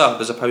thought that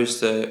sub, as opposed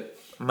to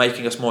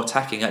making us more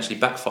attacking, actually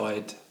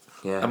backfired.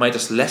 Yeah. And made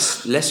us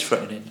less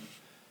threatening.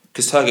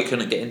 Because Turgott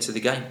couldn't get into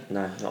the game.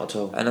 No, not at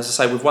all. And as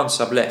I say, with one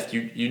sub left,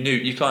 you knew,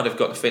 you kind of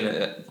got the feeling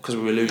that because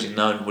we were losing,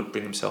 Nolan would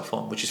bring himself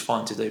on, which is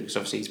fine to do because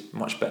obviously he's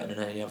much better than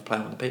any other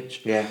player on the pitch.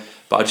 Yeah.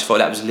 But I just thought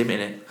that was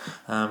limiting it.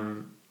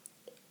 And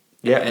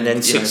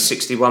then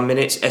 61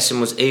 minutes, Essen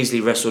was easily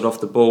wrestled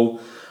off the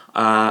ball.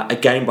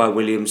 Again by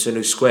Williamson,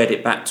 who squared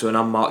it back to an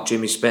unmarked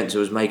Jimmy Spencer,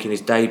 who was making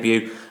his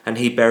debut, and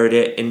he buried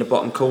it in the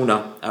bottom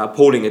corner.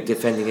 Pauling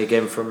defending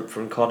again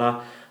from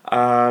Connor.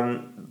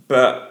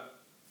 But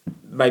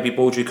maybe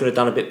Baldry could have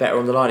done a bit better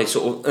on the line. He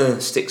sort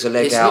of sticks a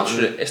leg out.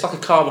 It's like a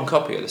carbon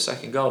copy of the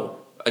second goal.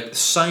 The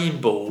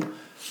same ball,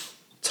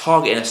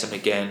 targeting Essam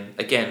again.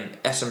 Again,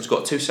 Essam's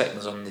got 2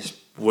 seconds on this.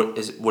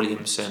 Is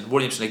Williamson?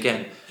 Williamson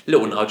again,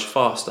 little nudge,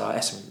 faster.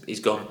 Essam, he's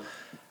gone.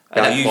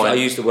 I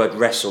used the word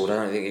wrestled. I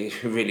don't think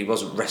he really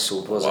wasn't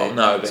wrestled, was it?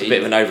 No, it's a bit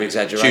of an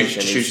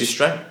over-exaggeration. Choose his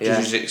strength,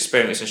 choose his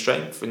experience and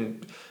strength,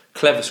 and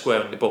clever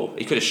squaring the ball.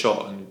 He could have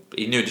shot, and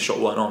he knew the shot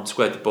weren't on,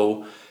 squared the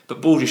ball. But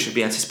Baldry should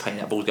be anticipating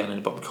that ball going in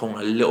the bottom corner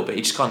a little bit.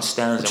 He just kind of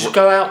stands there. Just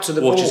go out to the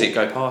ball. Watches it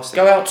go past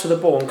him. Go out to the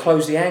ball and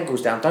close the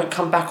angles down. Don't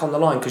come back on the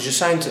line because you're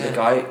saying to the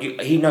guy,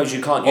 he knows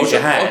you can't use your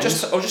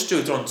hands. Or just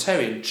do a Don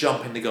Terry and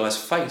jump in the guy's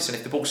face, and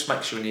if the ball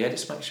smacks you in the head, it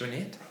smacks you in the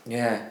head.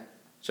 Yeah.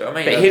 So I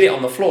mean, but he hit it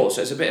on the floor,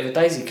 so it's a bit of a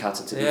daisy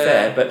cutter to be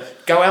fair.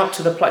 But go out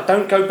to the play.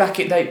 Don't go back.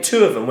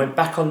 2 of them went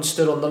back on,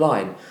 stood on the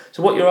line.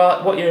 So what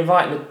you're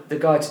inviting the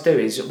guy to do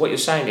is, what you're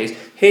saying is,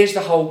 here's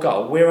the whole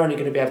goal. We're only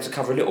going to be able to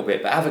cover a little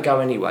bit, but have a go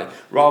anyway,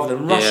 rather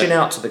than rushing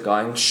out to the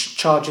guy and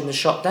charging the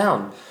shot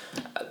down.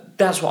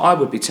 That's what I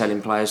would be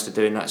telling players to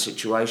do in that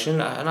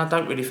situation, and I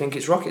don't really think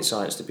it's rocket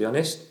science, to be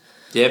honest.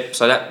 Yep.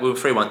 So that we were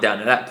 3-1 down.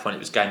 At that point, it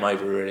was game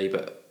over really,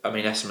 but. I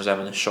mean, Essen was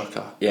having a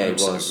shocker. Yeah, he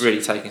was.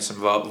 Really taking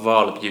some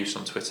vile abuse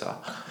on Twitter.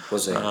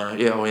 Was he?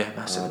 Massively.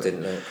 I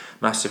didn't know.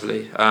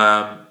 Massively.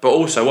 But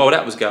also, while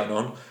that was going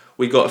on,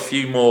 we got a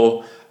few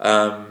more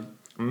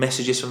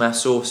messages from our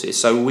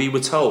sources. So we were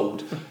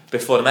told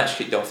before the match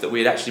kicked off that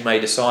we had actually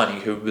made a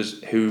signing who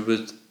was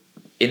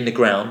in the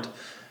ground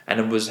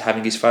and was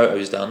having his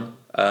photos done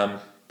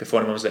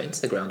before anyone was let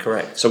into the ground.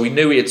 Correct. So we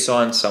knew we had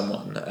signed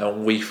someone,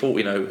 and we thought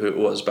we know who it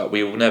was, but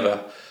we will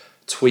never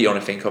tweet on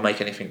anything or make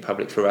anything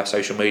public through our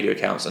social media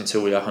accounts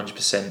until we are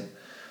 100%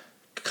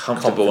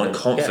 comfortable and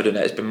confident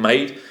that it's been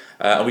made.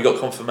 And we got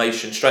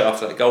confirmation straight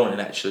after that goal in,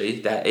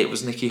 actually, that it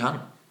was Nicky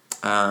Hunt.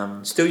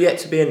 Still yet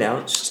to be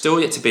announced.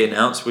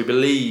 We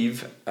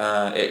believe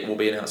it will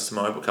be announced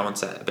tomorrow. We'll come on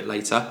to that a bit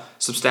later.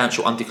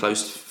 Substantial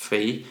undisclosed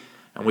fee,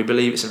 and we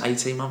believe it's an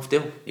 18-month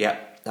deal. Yeah.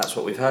 That's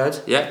what we've heard.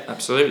 Yeah,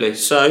 absolutely.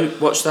 So,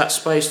 watch that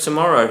space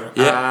tomorrow.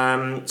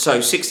 Yeah.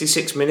 So,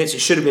 66 minutes. It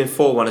should have been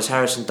 4-1 as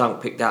Harrison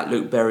Dunk picked out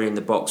Luke Berry in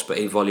the box, but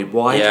he volleyed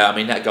wide. Yeah, I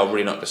mean, that goal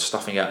really knocked the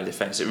stuffing out of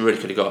defence. It really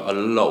could have got a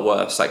lot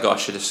worse. That guy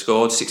should have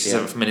scored.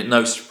 67th minute,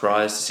 no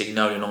surprise to see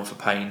Nolan on for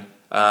Payne.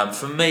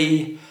 For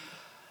me,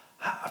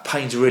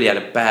 Payne's really had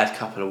a bad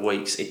couple of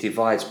weeks. It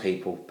divides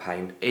people,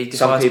 Payne.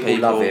 Some people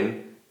love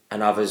him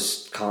and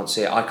others can't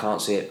see it. I can't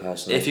see it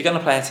personally. If you're going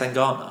to play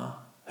Tangana,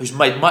 who's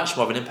made much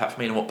more of an impact for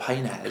me than what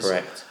Payne has.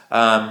 Correct.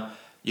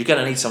 You're going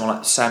to need someone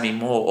like Sammy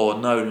Moore or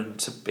Nolan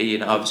to be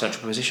in another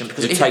central position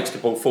because it takes the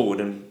ball forward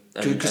and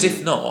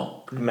if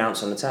not,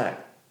 mounts an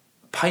attack.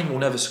 Payne will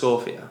never score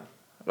for you.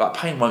 Like,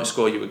 Payne won't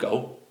score you a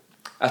goal.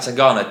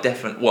 Atangana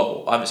definitely.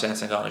 Well, I haven't seen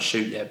Atangana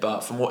shoot yet,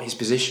 but from what his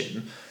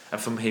position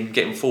and from him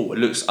getting forward,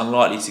 looks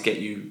unlikely to get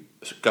you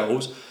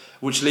goals.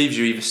 Which leaves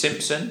you either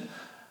Simpson,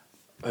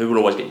 who will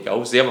always get you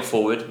goals, the other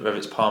forward, whether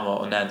it's Palmer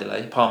or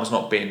Nandale. Palmer's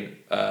not been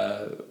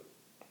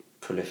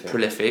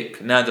prolific.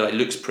 Nandale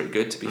looks pretty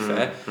good, to be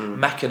fair.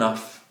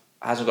 McAnuff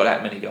hasn't got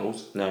that many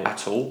goals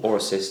at all, or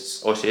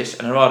assists.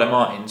 And Gerardo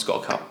Martin's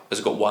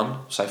has got one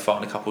so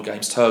far in a couple of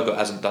games. Turgott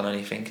hasn't done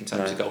anything in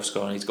terms of goal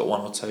scoring. He's got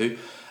 1 or 2.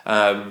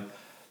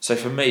 So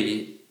for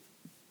me,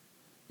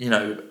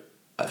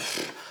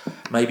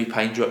 maybe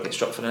Payne gets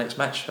dropped for the next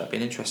match. That'd be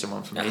an interesting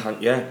one for me.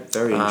 Yeah,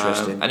 very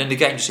interesting. And then the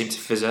game just seemed to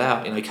fizzle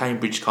out.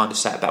 Cambridge kind of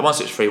sat back. Once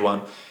it was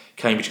 3-1,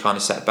 Cambridge kind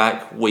of sat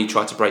back. We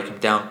tried to break them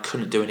down,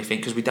 couldn't do anything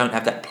because we don't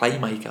have that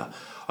playmaker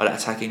or that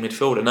attacking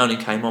midfielder. Nolan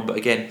came on, but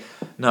again,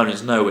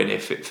 Nolan's nowhere near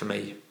fit for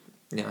me.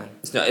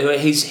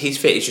 He's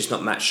fit. He's just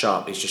not match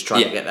sharp. He's just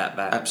trying to get that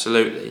back.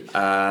 Absolutely.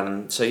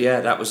 So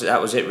that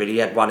was it. Really, he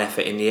had one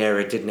effort in the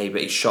area, didn't he?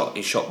 But he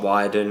shot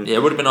wide, and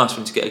it would have been nice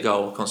for him to get a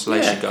goal, a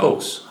consolation goal. Of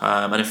course.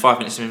 And in 5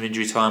 minutes of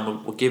injury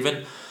time were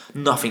given.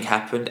 Nothing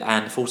happened,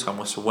 and the full-time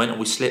whistle went, and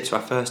we slipped to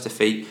our first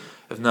defeat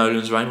of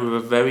Nolan's reign with a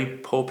very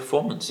poor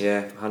performance.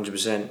 Yeah,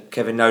 100%.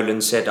 Kevin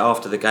Nolan said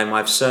after the game,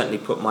 "I've certainly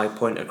put my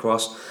point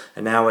across,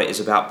 and now it is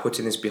about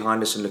putting this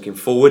behind us and looking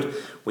forward.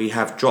 We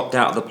have dropped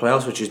out of the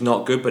playoffs, which is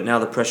not good, but now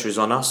the pressure is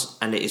on us,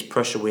 and it is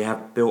pressure we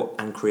have built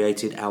and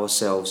created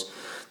ourselves.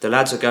 The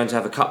lads are going to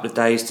have a couple of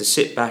days to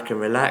sit back and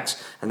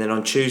relax, and then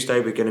on Tuesday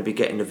we're going to be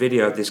getting a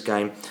video of this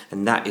game,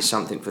 and that is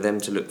something for them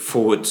to look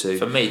forward to.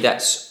 For me,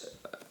 that's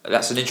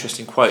an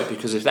interesting quote,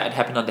 because if that had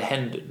happened under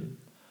Hendon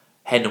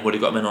would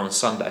have got them in on a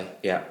Sunday.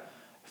 Yeah.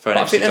 For an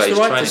I think that's the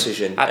right training.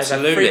 decision.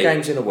 Absolutely. 3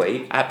 games in a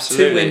week,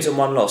 Absolutely. 2 wins and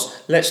 1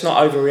 loss. Let's not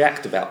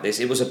overreact about this.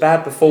 It was a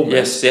bad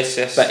performance.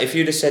 Yes. But if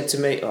you'd have said to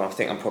me, I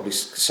think I'm probably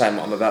saying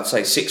what I'm about to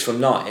say, 6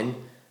 from 9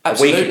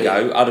 Absolutely. a week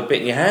ago, I'd have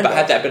bitten your hand But off.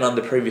 had that been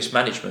under previous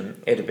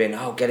management, It'd have been,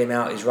 get him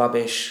out, he's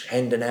rubbish,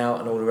 Hendon out,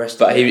 and all the rest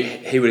but of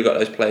it. he would have got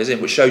those players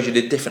in, which shows you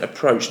the different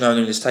approach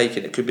Nolan is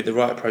taking. It could be the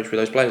right approach with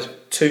those players.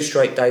 2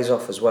 straight days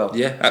off as well.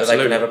 Yeah, absolutely. So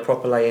they can have a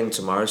proper lay in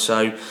tomorrow.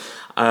 So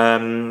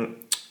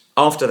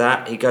after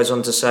that, he goes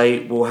on to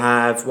say, we'll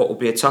have what will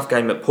be a tough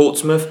game at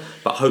Portsmouth,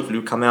 but hopefully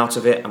we'll come out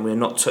of it, and we're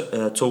not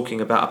talking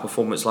about a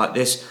performance like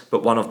this,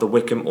 but one of the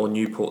Wycombe or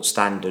Newport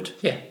standard.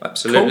 Yeah,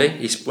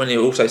 absolutely. Cool. When he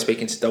was also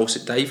speaking to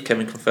Dulcet Dave,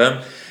 Kevin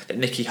confirmed that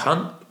Nicky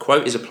Hunt,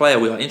 quote, is a player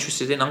we are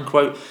interested in,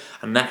 unquote,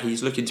 and that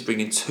he's looking to bring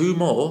in 2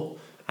 more,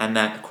 and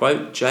that,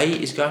 quote, Jay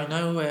is going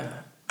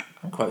nowhere,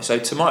 unquote. So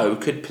tomorrow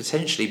could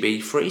potentially be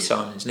 3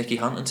 signings, Nicky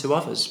Hunt and 2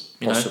 others.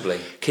 Possibly.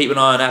 Keep an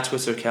eye on our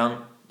Twitter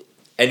account.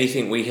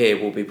 Anything we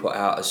hear will be put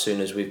out as soon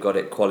as we've got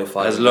it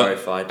qualified and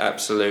verified.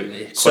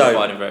 Absolutely. So,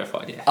 Qualified and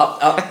verified, yeah.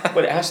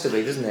 Well, it has to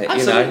be, doesn't it?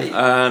 Absolutely.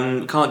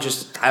 Can't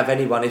just have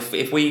anyone.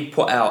 If we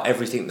put out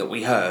everything that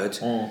we heard,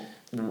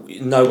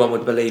 no one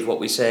would believe what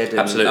we said. And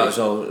Absolutely. That was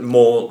all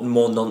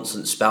more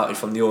nonsense spouted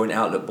from the Orient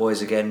Outlook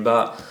boys again.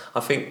 But I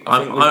think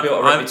we've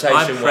built a reputation.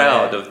 I'm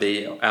proud of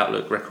the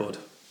Outlook record.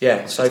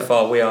 Yeah, so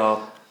far we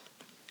are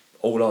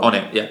all on. On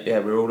it, yeah. Yeah,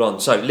 we're all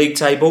on. So, league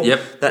table.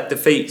 Yep. That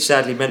defeat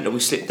sadly meant that we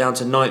slipped down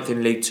to 9th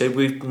in League 2.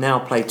 We've now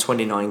played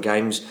 29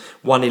 games,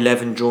 won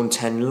 11, drawn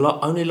 10,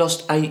 only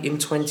lost 8 in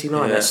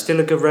 29. Yeah. That's still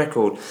a good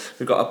record.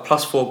 We've got a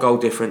 +4 goal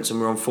difference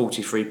and we're on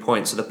 43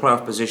 points. So, the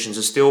playoff positions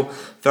are still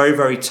very,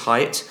 very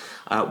tight.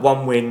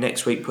 1 win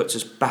next week puts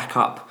us back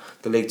up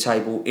the league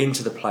table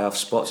into the playoff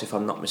spots, if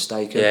I'm not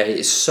mistaken. Yeah,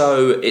 it's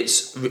so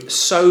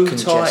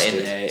tight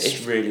in there.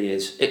 It really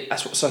is.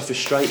 That's what's so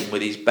frustrating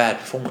with these bad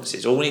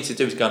performances. All we need to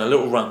do is go on a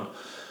little run,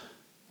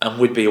 and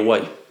we'd be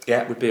away.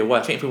 Yeah, we'd be away.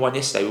 I think if we won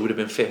yesterday, we would have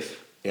been 5th.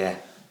 Yeah,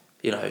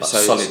 so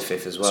solid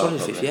 5th as well. Solid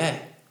probably. 5th, yeah.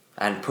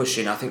 And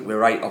pushing, I think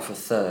we're 8 off a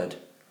third,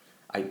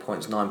 8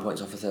 points, 9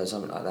 points off a third,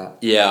 something like that.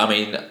 Yeah, I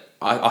mean,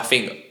 I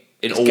think.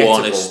 In all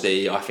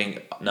honesty, I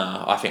think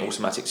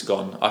automatic's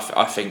gone.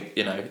 I think,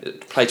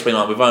 play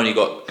 29, we've only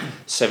got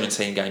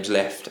 17 games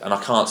left, and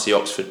I can't see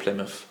Oxford,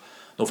 Plymouth,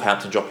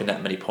 Northampton dropping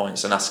that many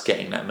points and us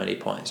getting that many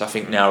points. I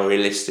think now,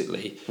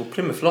 realistically,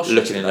 Plymouth lost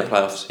looking yesterday. in the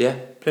playoffs, yeah.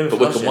 Plymouth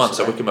but Wycombe won,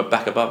 yesterday. so Wycombe are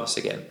back above us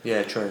again.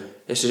 Yeah, true.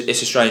 It's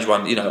a strange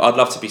one. I'd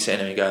love to be sitting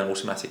there and going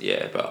automatic,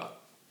 yeah, but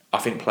I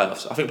think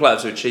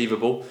playoffs are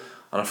achievable,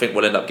 and I think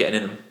we'll end up getting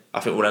in them.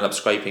 I think we'll end up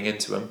scraping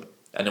into them.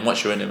 And then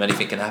once you're in them,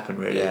 anything can happen,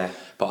 really. Yeah.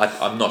 But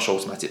I'm not sure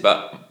automatic,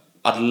 but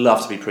I'd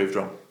love to be proved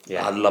wrong.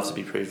 Yeah. I'd love to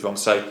be proved wrong.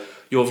 So,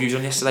 your views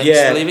on yesterday,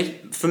 Yeah, Mr. Levy?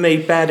 for me,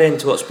 bad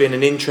end to what's been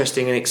an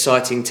interesting and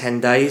exciting 10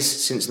 days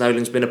since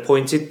Nolan's been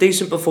appointed.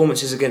 Decent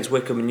performances against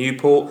Wycombe and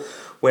Newport,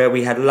 where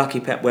we had a lucky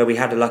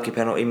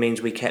penalty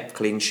means we kept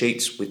clean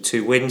sheets with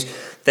 2 wins.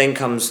 Then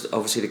comes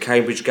obviously the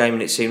Cambridge game,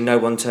 and it seemed no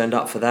one turned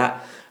up for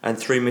that. And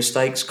 3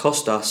 mistakes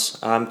cost us.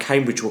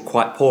 Cambridge were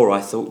quite poor,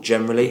 I thought,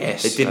 generally.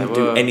 Yes, they didn't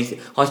do anything.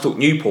 I thought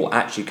Newport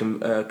actually,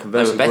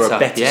 conversely, were a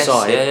better yes,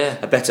 side, yeah.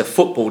 a better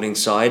footballing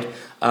side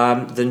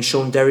than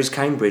Sean Derry's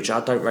Cambridge. I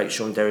don't rate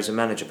Sean Derry as a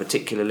manager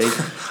particularly.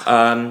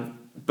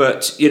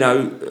 But,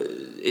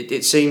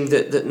 it seemed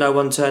that no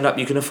one turned up.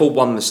 You can afford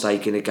 1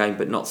 mistake in a game,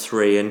 but not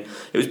 3. And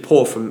it was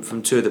poor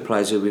from 2 of the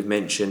players who we've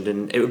mentioned.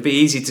 And it would be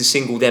easy to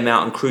single them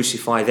out and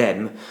crucify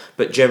them.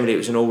 But generally, it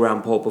was an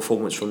all-round poor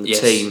performance from the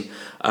team.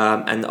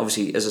 And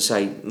obviously, as I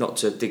say, not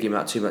to dig him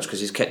out too much because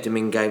he's kept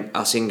him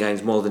us in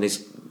games more than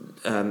he's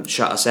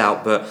shut us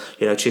out. But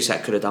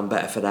Chisak could have done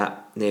better for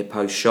that near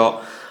post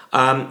shot.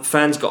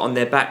 Fans got on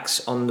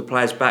the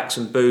players' backs,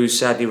 and boos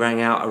sadly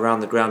rang out around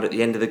the ground at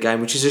the end of the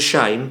game, which is a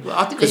shame. Well,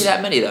 I didn't hear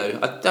that many though.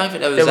 I don't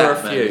think there was there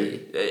that were a many.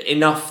 few,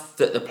 enough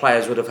that the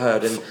players would have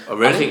heard. And Oh,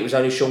 really? I think it was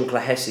only Sean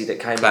Clahessy that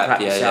came and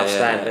clapped the South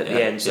Stand at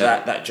the end. So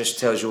yeah. that just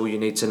tells you all you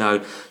need to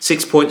know.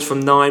 6 points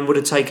from 9, would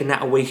have taken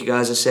that a week ago,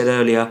 as I said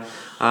earlier.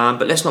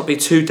 But let's not be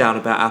too down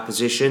about our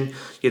position.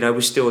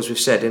 We're still, as we've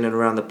said, in and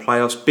around the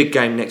playoffs. Big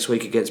game next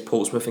week against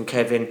Portsmouth, and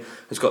Kevin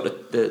has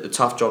got the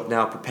tough job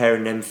now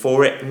preparing them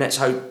for it. And let's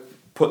hope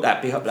put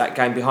that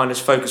game behind us,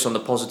 focus on the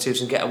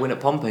positives, and get a win at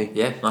Pompey.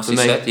 Yeah, nicely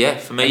said. Yeah,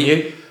 for me, And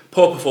you?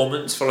 Poor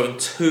performance following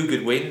 2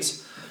 good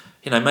wins.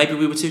 Maybe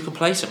we were too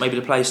complacent. Maybe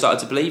the players started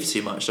to believe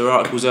too much. There were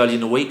articles early in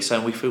the week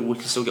saying we feel we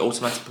can still get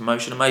automatic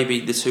promotion, and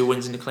maybe the 2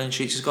 wins and the clean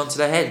sheets has gone to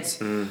their heads.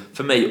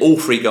 For me, all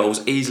 3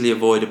 goals easily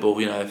avoidable.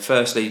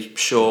 Firstly,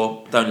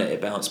 sure, don't let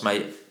it bounce,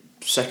 mate.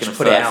 Second and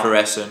third for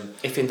Essam.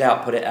 If in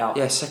doubt, put it out.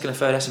 Yeah, second and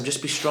third Essam.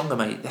 Just be stronger,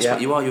 mate. That's Yeah.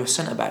 what you are. You're a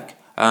centre back.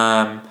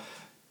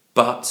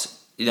 But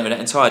that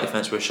entire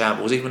defence were a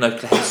shambles. Even though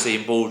Clahessy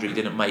and Baldry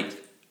didn't make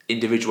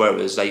individual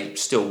errors, they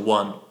still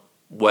weren't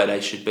where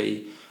they should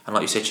be. And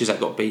like you said, Chisak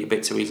got beat a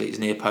bit too easily at his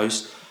near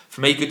post. For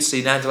me, good to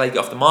see Nandalay get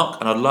off the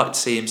mark, and I'd like to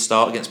see him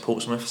start against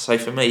Portsmouth. So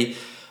for me,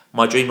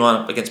 my dream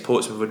lineup against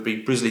Portsmouth would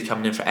be Brisley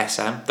coming in for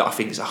Assam, that I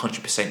think is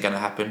 100% going to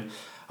happen.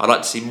 I'd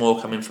like to see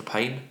Moore come in for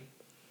Payne,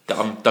 that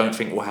I don't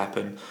think will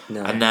happen.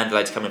 No. And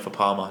Nandalay to come in for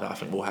Palmer, that I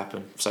think will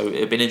happen. So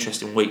it'd been an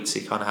interesting week to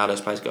see kind of how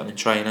those players got on in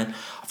training.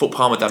 I thought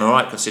Palmer done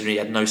alright considering he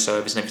had no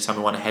service and every time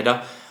he won a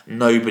header,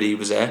 nobody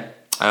was there.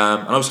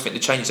 And I also think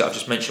the changes that I've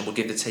just mentioned will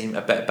give the team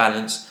a better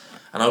balance.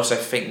 And I also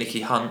think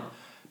Nicky Hunt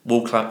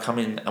will come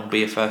in and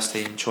be a first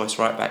team choice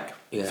right back.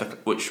 Yeah.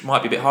 Which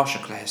might be a bit harsh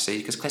on Klesi,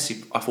 because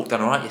Klesi I thought done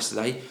alright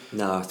yesterday.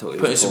 No, I thought he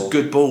put in was some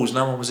good balls,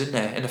 no one was in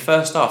there. In the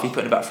first half he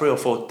put in about 3 or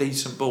 4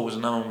 decent balls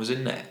and no one was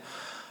in there.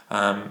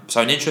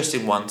 So an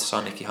interesting one to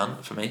sign Nicky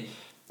Hunt for me.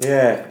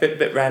 Yeah,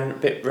 bit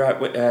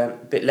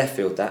left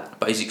field that.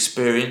 But he's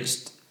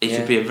experienced. He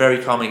could be a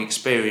very calming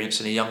experience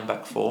in a young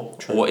back four.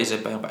 True. Or what is a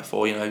young back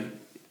four,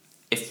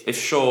 if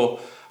Shaw,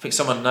 I think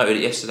someone noted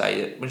it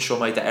yesterday that when Shaw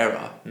made that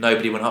error,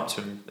 nobody went up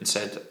to him and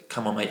said,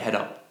 "Come on, mate, head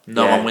up."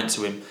 No one went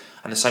to him,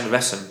 and the same with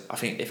Essam. I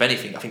think, if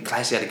anything,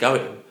 Klasi had a go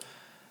at him,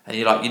 and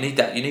you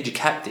need your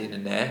captain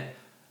in there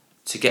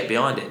to get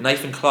behind it.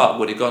 Nathan Clark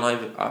would have gone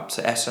up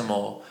to Essam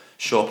or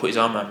Shaw, put his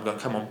arm around him, and gone,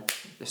 "Come on,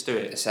 let's do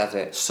it. Let's have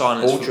it."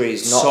 Silence.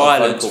 Baldry's not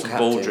silence from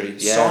Baldry.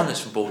 Yeah. Silence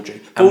from Baldry.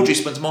 Baldry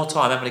spends more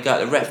time having a go at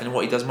the ref than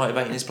what he does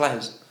motivating his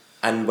players.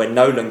 And when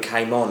Nolan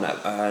came on,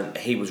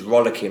 he was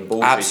rollicking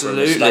Baldry for a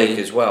mistake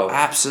as well.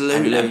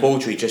 Absolutely. And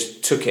Baldry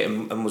just took it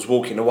and was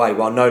walking away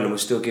while Nolan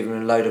was still giving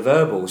him a load of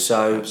verbals.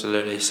 So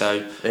absolutely.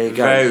 So there you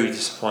go. Very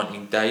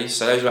disappointing days.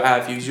 So those were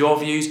our views. Your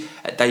views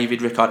at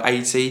David Rickard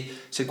 80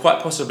 said quite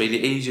possibly the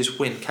easiest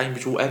win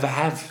Cambridge will ever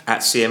have. At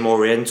CM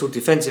Oriental,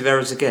 defensive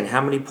errors again. How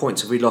many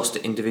points have we lost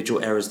to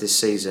individual errors this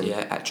season?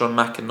 Yeah, at John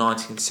Mack in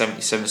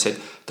 1977 said,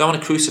 "Don't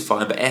want to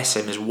crucify him, but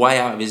SM is way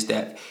out of his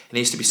depth. He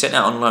needs to be sent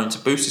out on loan to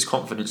boost his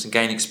confidence and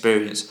gain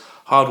experience.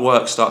 Hard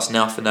work starts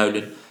now for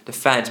Nolan. The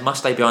fans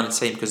must stay behind the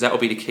team because that will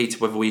be the key to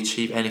whether we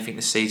achieve anything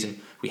this season.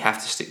 We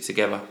have to stick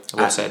together."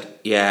 Well said.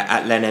 Yeah,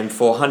 at Len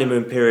M4,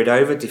 honeymoon period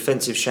over,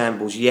 defensive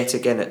shambles yet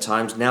again at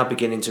times, now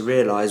beginning to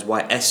realise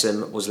why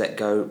Essam was let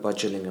go by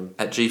Gillingham.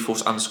 At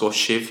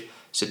GForce_Shiv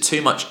said,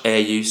 "Too much air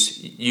use,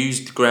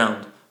 used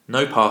ground,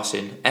 no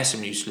passing,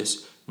 Essam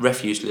useless,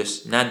 ref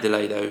useless,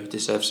 Nandalay though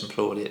deserves some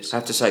plaudits." I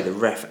have to say the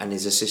ref and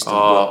his assistant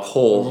were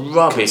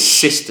poor,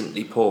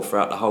 consistently poor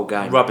throughout the whole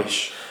game.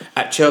 Rubbish.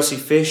 At Chelsea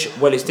Fish,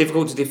 well, it's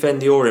difficult to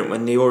defend the Orient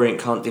when the Orient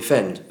can't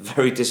defend.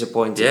 Very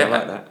disappointing. Yeah, I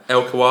like that.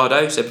 El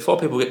Kawado said, "Before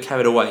people get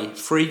carried away,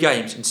 3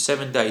 games in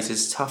 7 days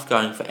is tough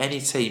going for any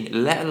team,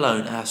 let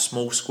alone our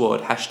small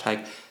squad.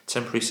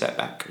 #temporary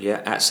setback."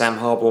 Yeah, at Sam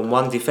Harborne,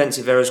 1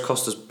 defensive errors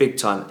cost us big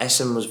time.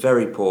 Essam was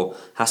very poor,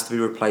 has to be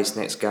replaced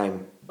next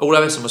game.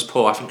 Although Essam was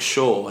poor, I think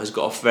Shaw has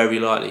got off very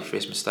lightly for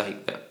his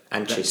mistake that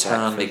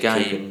turned the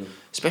game.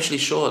 Especially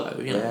Shaw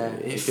though, he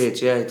did. He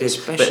did.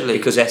 Especially but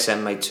because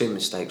SM made 2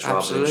 mistakes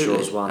rather than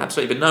Shaw's 1.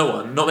 Absolutely, but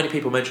not many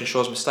people mention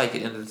Shaw's mistake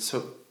at the end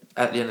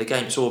of the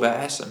game. It's all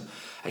about SM.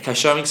 Okay,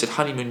 Showing said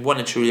honeymoon 1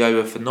 and truly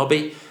over for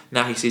Nobby.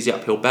 Now he sees the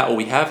uphill battle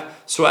we have.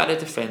 Sort out the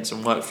defence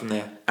and work from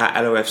there. At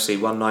LOFC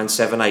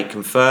 1978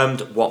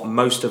 confirmed what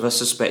most of us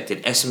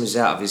suspected. Essam is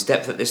out of his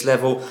depth at this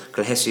level.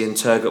 Klahesi and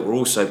Turgut were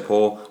also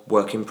poor.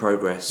 Work in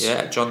progress.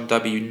 Yeah, John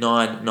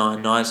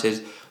W999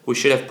 says, "We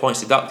should have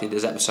points deducted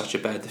as that was such a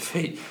bad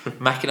defeat.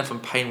 McAnuff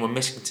and Payne were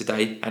missing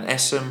today and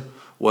Essam,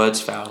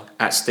 words foul."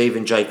 At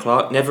Stephen J.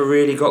 Clark, never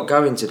really got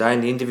going today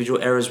and the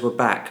individual errors were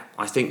back.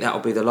 I think that'll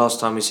be the last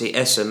time we see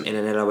Essam in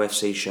an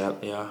LOFC shirt.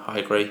 Yeah, I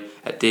agree.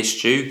 At Dear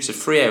Stew, said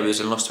 3 errors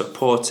and lost to a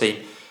poor team.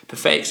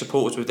 Pathetic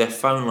supporters with their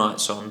phone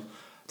lights on.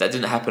 That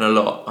didn't happen a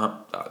lot,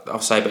 I'll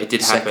say, but it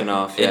did happen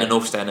in the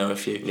North Stand. There were a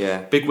few.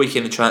 Yeah. Big week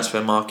in the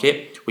transfer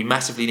market. We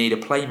massively need a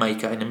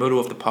playmaker in the middle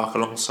of the park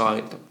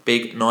alongside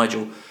big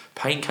Nigel.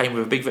 Payne came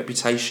with a big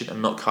reputation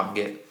and not cutting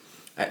it.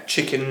 At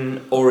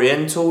Chicken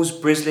Orientals,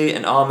 Brisley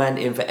and Armand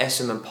in for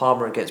Essam and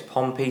Palmer against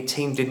Pompey.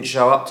 Team didn't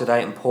show up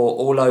today and pour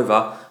all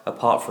over,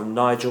 apart from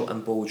Nigel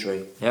and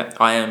Baldry. Yeah,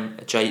 I am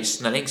Jay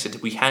Snelling.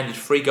 Said we handed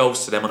 3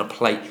 goals to them on a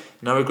plate.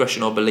 No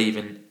aggression or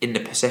believing in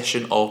the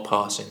possession or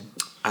passing.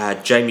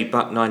 Jamie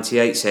Buck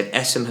 98 said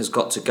Essam has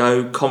got to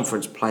go.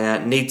 Conference player,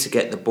 need to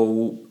get the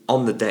ball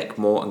on the deck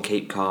more and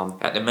keep calm.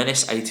 At the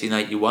Menace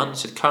 1881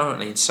 said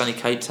currently in sunny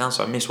Cape Town,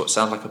 so I miss what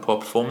sounds like a poor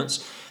performance.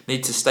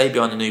 Need to stay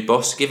behind the new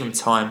boss, give him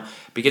time.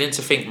 Beginning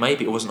to think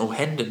maybe it wasn't all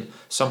Hendon.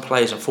 Some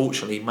players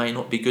unfortunately may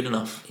not be good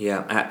enough.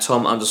 Yeah, at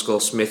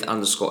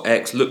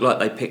Tom_Smith_X, looked like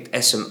they picked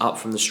Essam up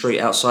from the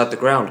street outside the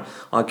ground.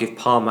 I'd give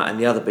Palmer and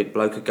the other big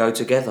bloke a go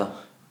together.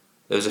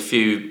 There was a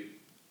few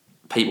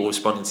people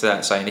responding to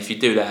that saying if you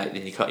do that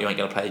then you ain't going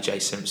to play Jay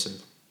Simpson.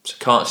 So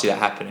can't see that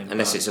happening.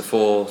 Unless it's a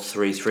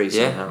 4-3-3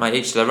 somehow. Yeah, mate,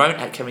 each to their own.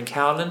 At Kevin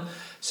Cowland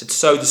said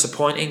so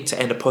disappointing to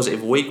end a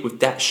positive week with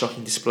that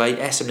shocking display.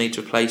 Essam need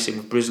to replace him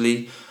with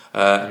Brisley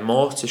and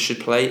Moore should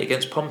play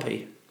against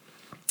Pompey.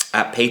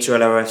 At Peter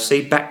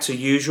LOFC, back to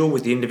usual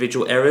with the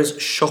individual errors.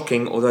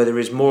 Shocking, although there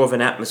is more of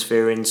an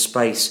atmosphere in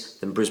space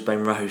than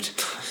Brisbane Road.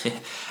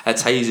 At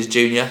Hazers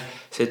Jr.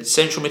 said,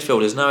 central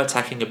midfield has no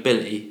attacking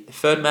ability. The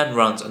third man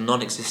runs are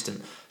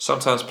non-existent.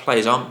 Sometimes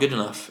players aren't good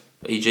enough,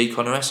 e.g.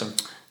 Connor Essam.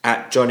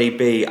 At Johnny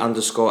B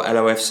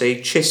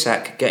 _LOFC,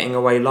 Chisak getting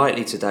away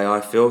lightly today, I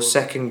feel.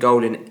 Second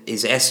goal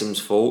is Essam's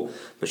fault,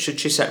 but should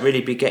Chisak really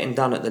be getting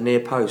done at the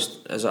near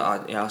post? As I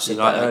said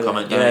like that earlier.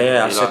 comment,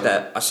 I said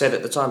that. I said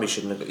at the time he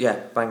shouldn't have. Yeah,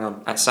 bang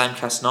on. At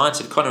Samcast9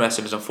 said, Connor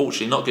Essam is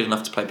unfortunately not good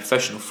enough to play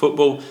professional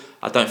football.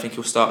 I don't think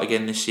he'll start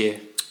again this year.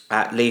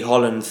 At Lee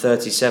Holland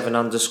 37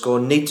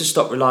 _ need to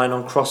stop relying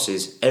on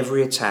crosses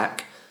every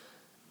attack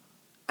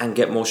and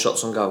get more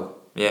shots on goal.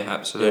 Yeah,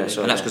 absolutely.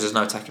 And that's because there's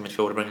no attacking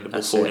midfielder bringing the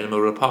ball forward in the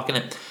middle of the park,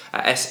 innit?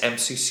 At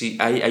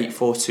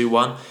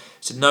SMCCA8421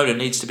 said Nolan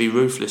needs to be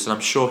ruthless, and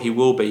I'm sure he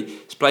will be.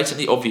 It's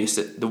blatantly obvious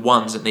that the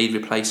ones that need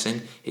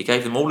replacing, he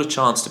gave them all a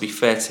chance to be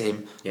fair to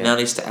him. Yeah. Now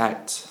needs to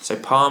act. So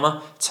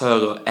Palmer,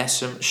 Turgot,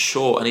 Essam,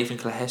 Shaw, and even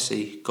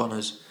Klahesi,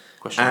 goners.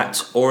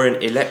 At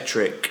Orient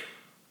Electric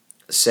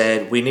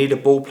said, we need a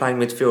ball-playing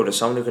midfielder,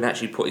 someone who can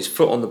actually put his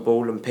foot on the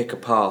ball and pick a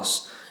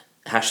pass.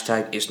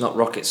 Hashtag, it's not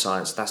rocket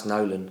science, that's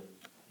Nolan.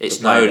 It's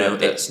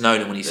Nolan. It's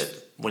Nolan when he's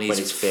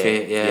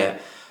fit. Yeah.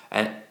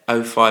 And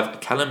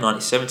 05 Callum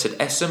 97 said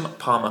Essam,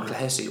 Palmer,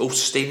 Klahesi all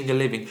stealing a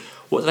living.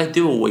 What do they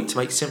do all week to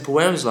make simple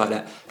errors like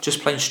that?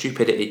 Just plain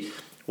stupidity.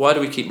 Why do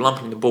we keep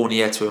lumping the ball in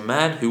the air to a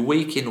man who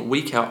week in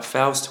week out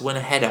fails to win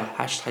a header?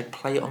 Hashtag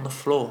play it on the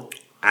floor.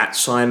 At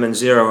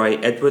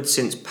Simon08 Edwards,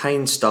 since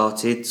Payne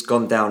started, it's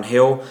gone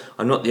downhill.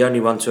 I'm not the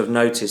only one to have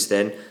noticed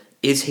then.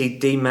 Is he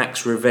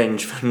D-Mac's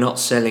revenge for not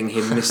selling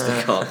him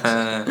Mr. Cox?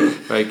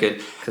 Very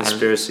good.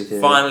 Conspiracy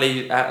theory.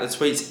 Finally, at the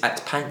tweets,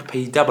 at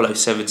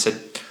PankP007 said,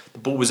 the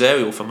ball was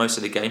aerial for most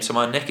of the game, so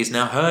my neck is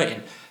now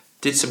hurting.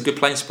 Did some good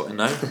plane spotting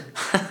though.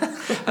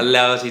 A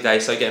lousy day.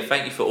 So again,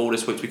 thank you for all the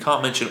tweets. We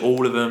can't mention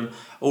all of them.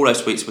 All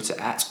those tweets were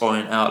to at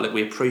Orient Outlook.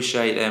 We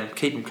appreciate them.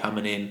 Keep them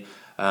coming in.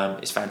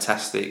 It's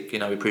fantastic. We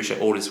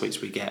appreciate all the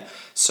tweets we get.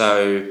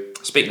 So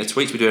speaking of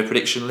tweets, we do a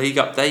prediction league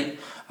update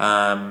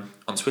on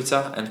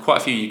Twitter, and quite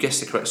a few of you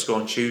guessed the correct score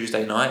on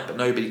Tuesday night, but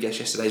nobody guessed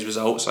yesterday's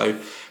result. So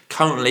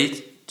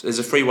currently there's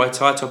a three-way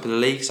tie top of the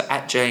league. So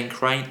at Jane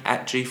Crane,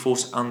 at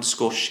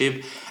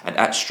GForce_Shiv, and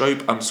at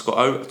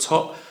Strobe_O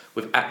top,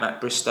 with at Matt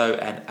Bristow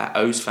and at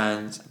O's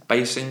fans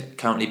basing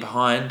currently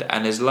behind,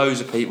 and there's loads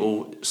of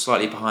people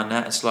slightly behind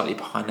that and slightly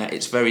behind that.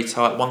 It's very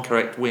tight. One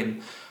correct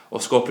win or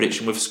score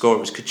prediction with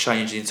scorers could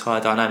change the entire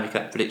dynamic of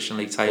that prediction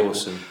league table.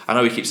 Awesome. I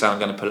know we keep saying I'm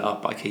going to pull it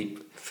up, but I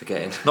keep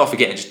not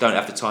forgetting, just don't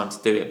have the time to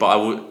do it. But I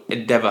will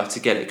endeavour to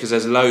get it, because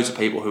there's loads of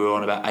people who are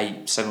on about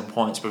 8-7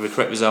 points, but with a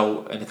correct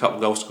result and a couple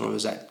of goal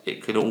scorers, that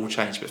it could all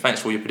change. But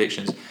thanks for all your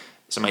predictions.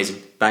 It's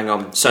amazing. Bang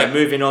on. So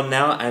moving on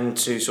now, and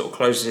to sort of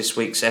close this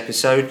week's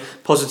episode,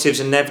 positives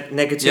and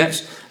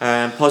negatives.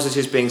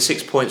 Positives being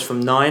 6 points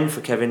from 9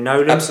 for Kevin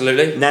Nolan.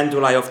 Absolutely.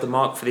 Nandule off the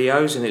mark for the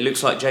O's, and it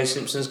looks like Jay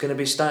Simpson's going to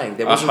be staying.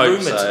 There was a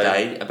rumour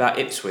today about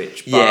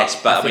Ipswich. But yes,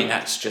 but I think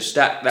that's just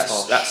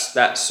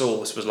that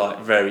source was like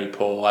very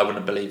poor. I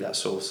wouldn't believe that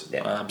source.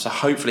 Yeah. So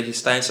hopefully he's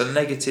staying. So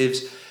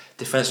negatives,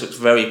 defence looks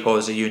very poor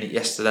as a unit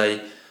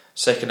yesterday.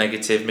 Second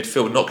negative,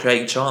 midfield not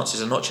creating chances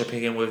and not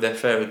chipping in with their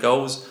fairer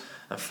goals.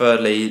 And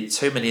thirdly,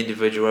 too many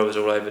individual errors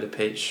all over the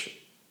pitch,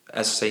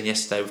 as seen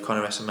yesterday with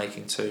Connor Essam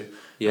making 2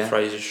 and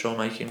Fraser Shaw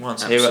making 1.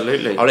 So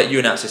absolutely. I'll let you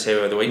announce this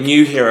hero of the week.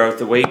 New hero of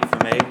the week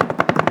for me,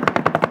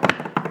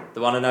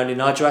 the one and only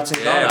Nigel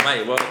Attingana. Yeah,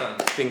 mate, well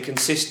done. Been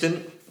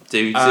consistent.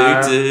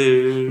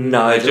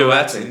 Nigel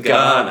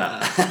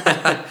Attingana.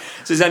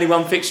 So there's only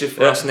one fixture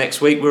for us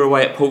next week. We're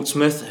away at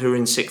Portsmouth, who are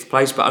in 6th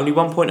place, but only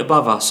 1 point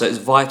above us, so it's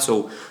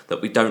vital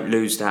that we don't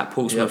lose that.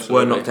 Portsmouth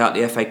were knocked out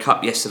the FA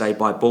Cup yesterday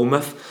by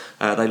Bournemouth.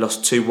 They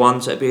lost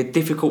 2-1, so it'll be a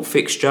difficult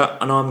fixture,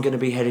 and I'm going to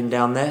be heading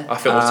down there. I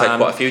think we'll take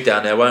quite a few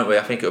down there, won't we?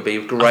 I think it'll be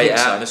a great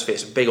atmosphere.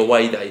 It's a big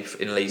away day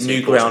in Leeds.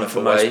 New ground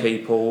for most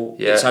people.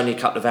 Yeah. It's only a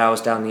couple of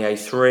hours down the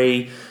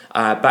A3.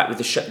 Back with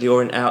the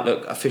Orient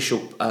Outlook official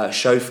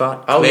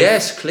chauffeur. Oh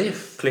yes,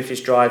 Cliff. Cliff is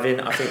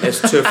driving. I think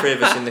there's 2 or 3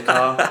 of us in the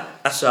car.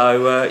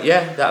 So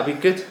that'll be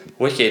good.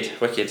 Wicked.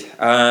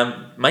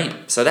 Mate,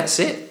 so that's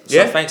it.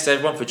 So thanks to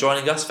everyone for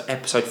joining us for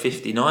episode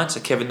 59. So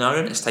Kevin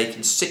Nolan has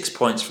taken 6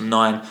 points from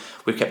 9.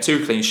 We've kept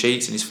 2 clean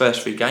sheets in his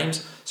first 3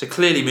 games. So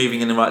clearly moving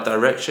in the right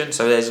direction.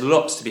 So there's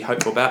lots to be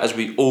hopeful about, as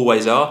we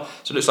always are.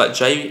 So it looks like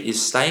Jay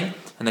is staying,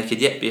 and there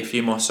could yet be a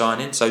few more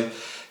sign-ins. So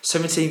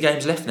 17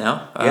 games left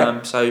now,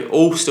 so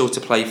all still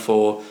to play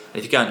for.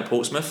 And if you're going to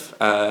Portsmouth,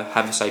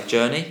 have a safe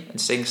journey and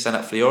stand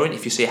up for the Orient.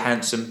 If you see a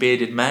handsome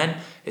bearded man,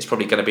 it's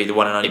probably going to be the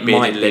one and only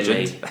bearded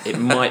legend. It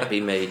might be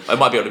me. It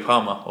might be Ollie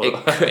Palmer.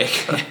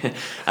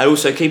 And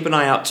also keep an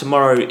eye out.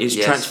 Tomorrow is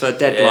transfer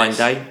deadline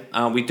day.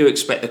 We do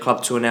expect the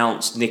club to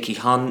announce Nicky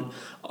Hunt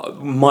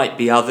Might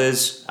be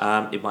others.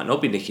 It might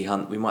not be Nicky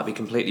Hunt. We might be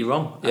completely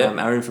wrong. Yeah.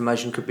 Our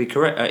information could be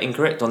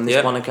incorrect on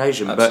this one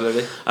occasion.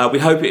 Absolutely. But we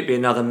hope it'd be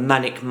another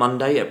manic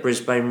Monday at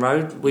Brisbane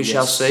Road. We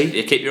shall see.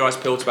 Yeah, keep your eyes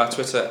peeled to our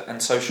Twitter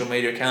and social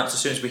media accounts. As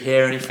soon as we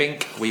hear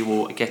anything, we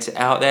will get it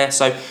out there.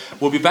 So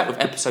we'll be back with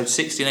episode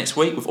 60 next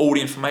week with all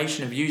the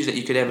information and views that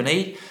you could ever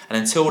need. And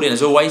until then,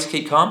 as always,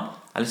 keep calm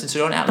and listen to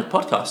the On Outlook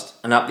podcast.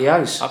 And up the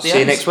O's. Up the See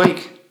you O's. next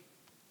week.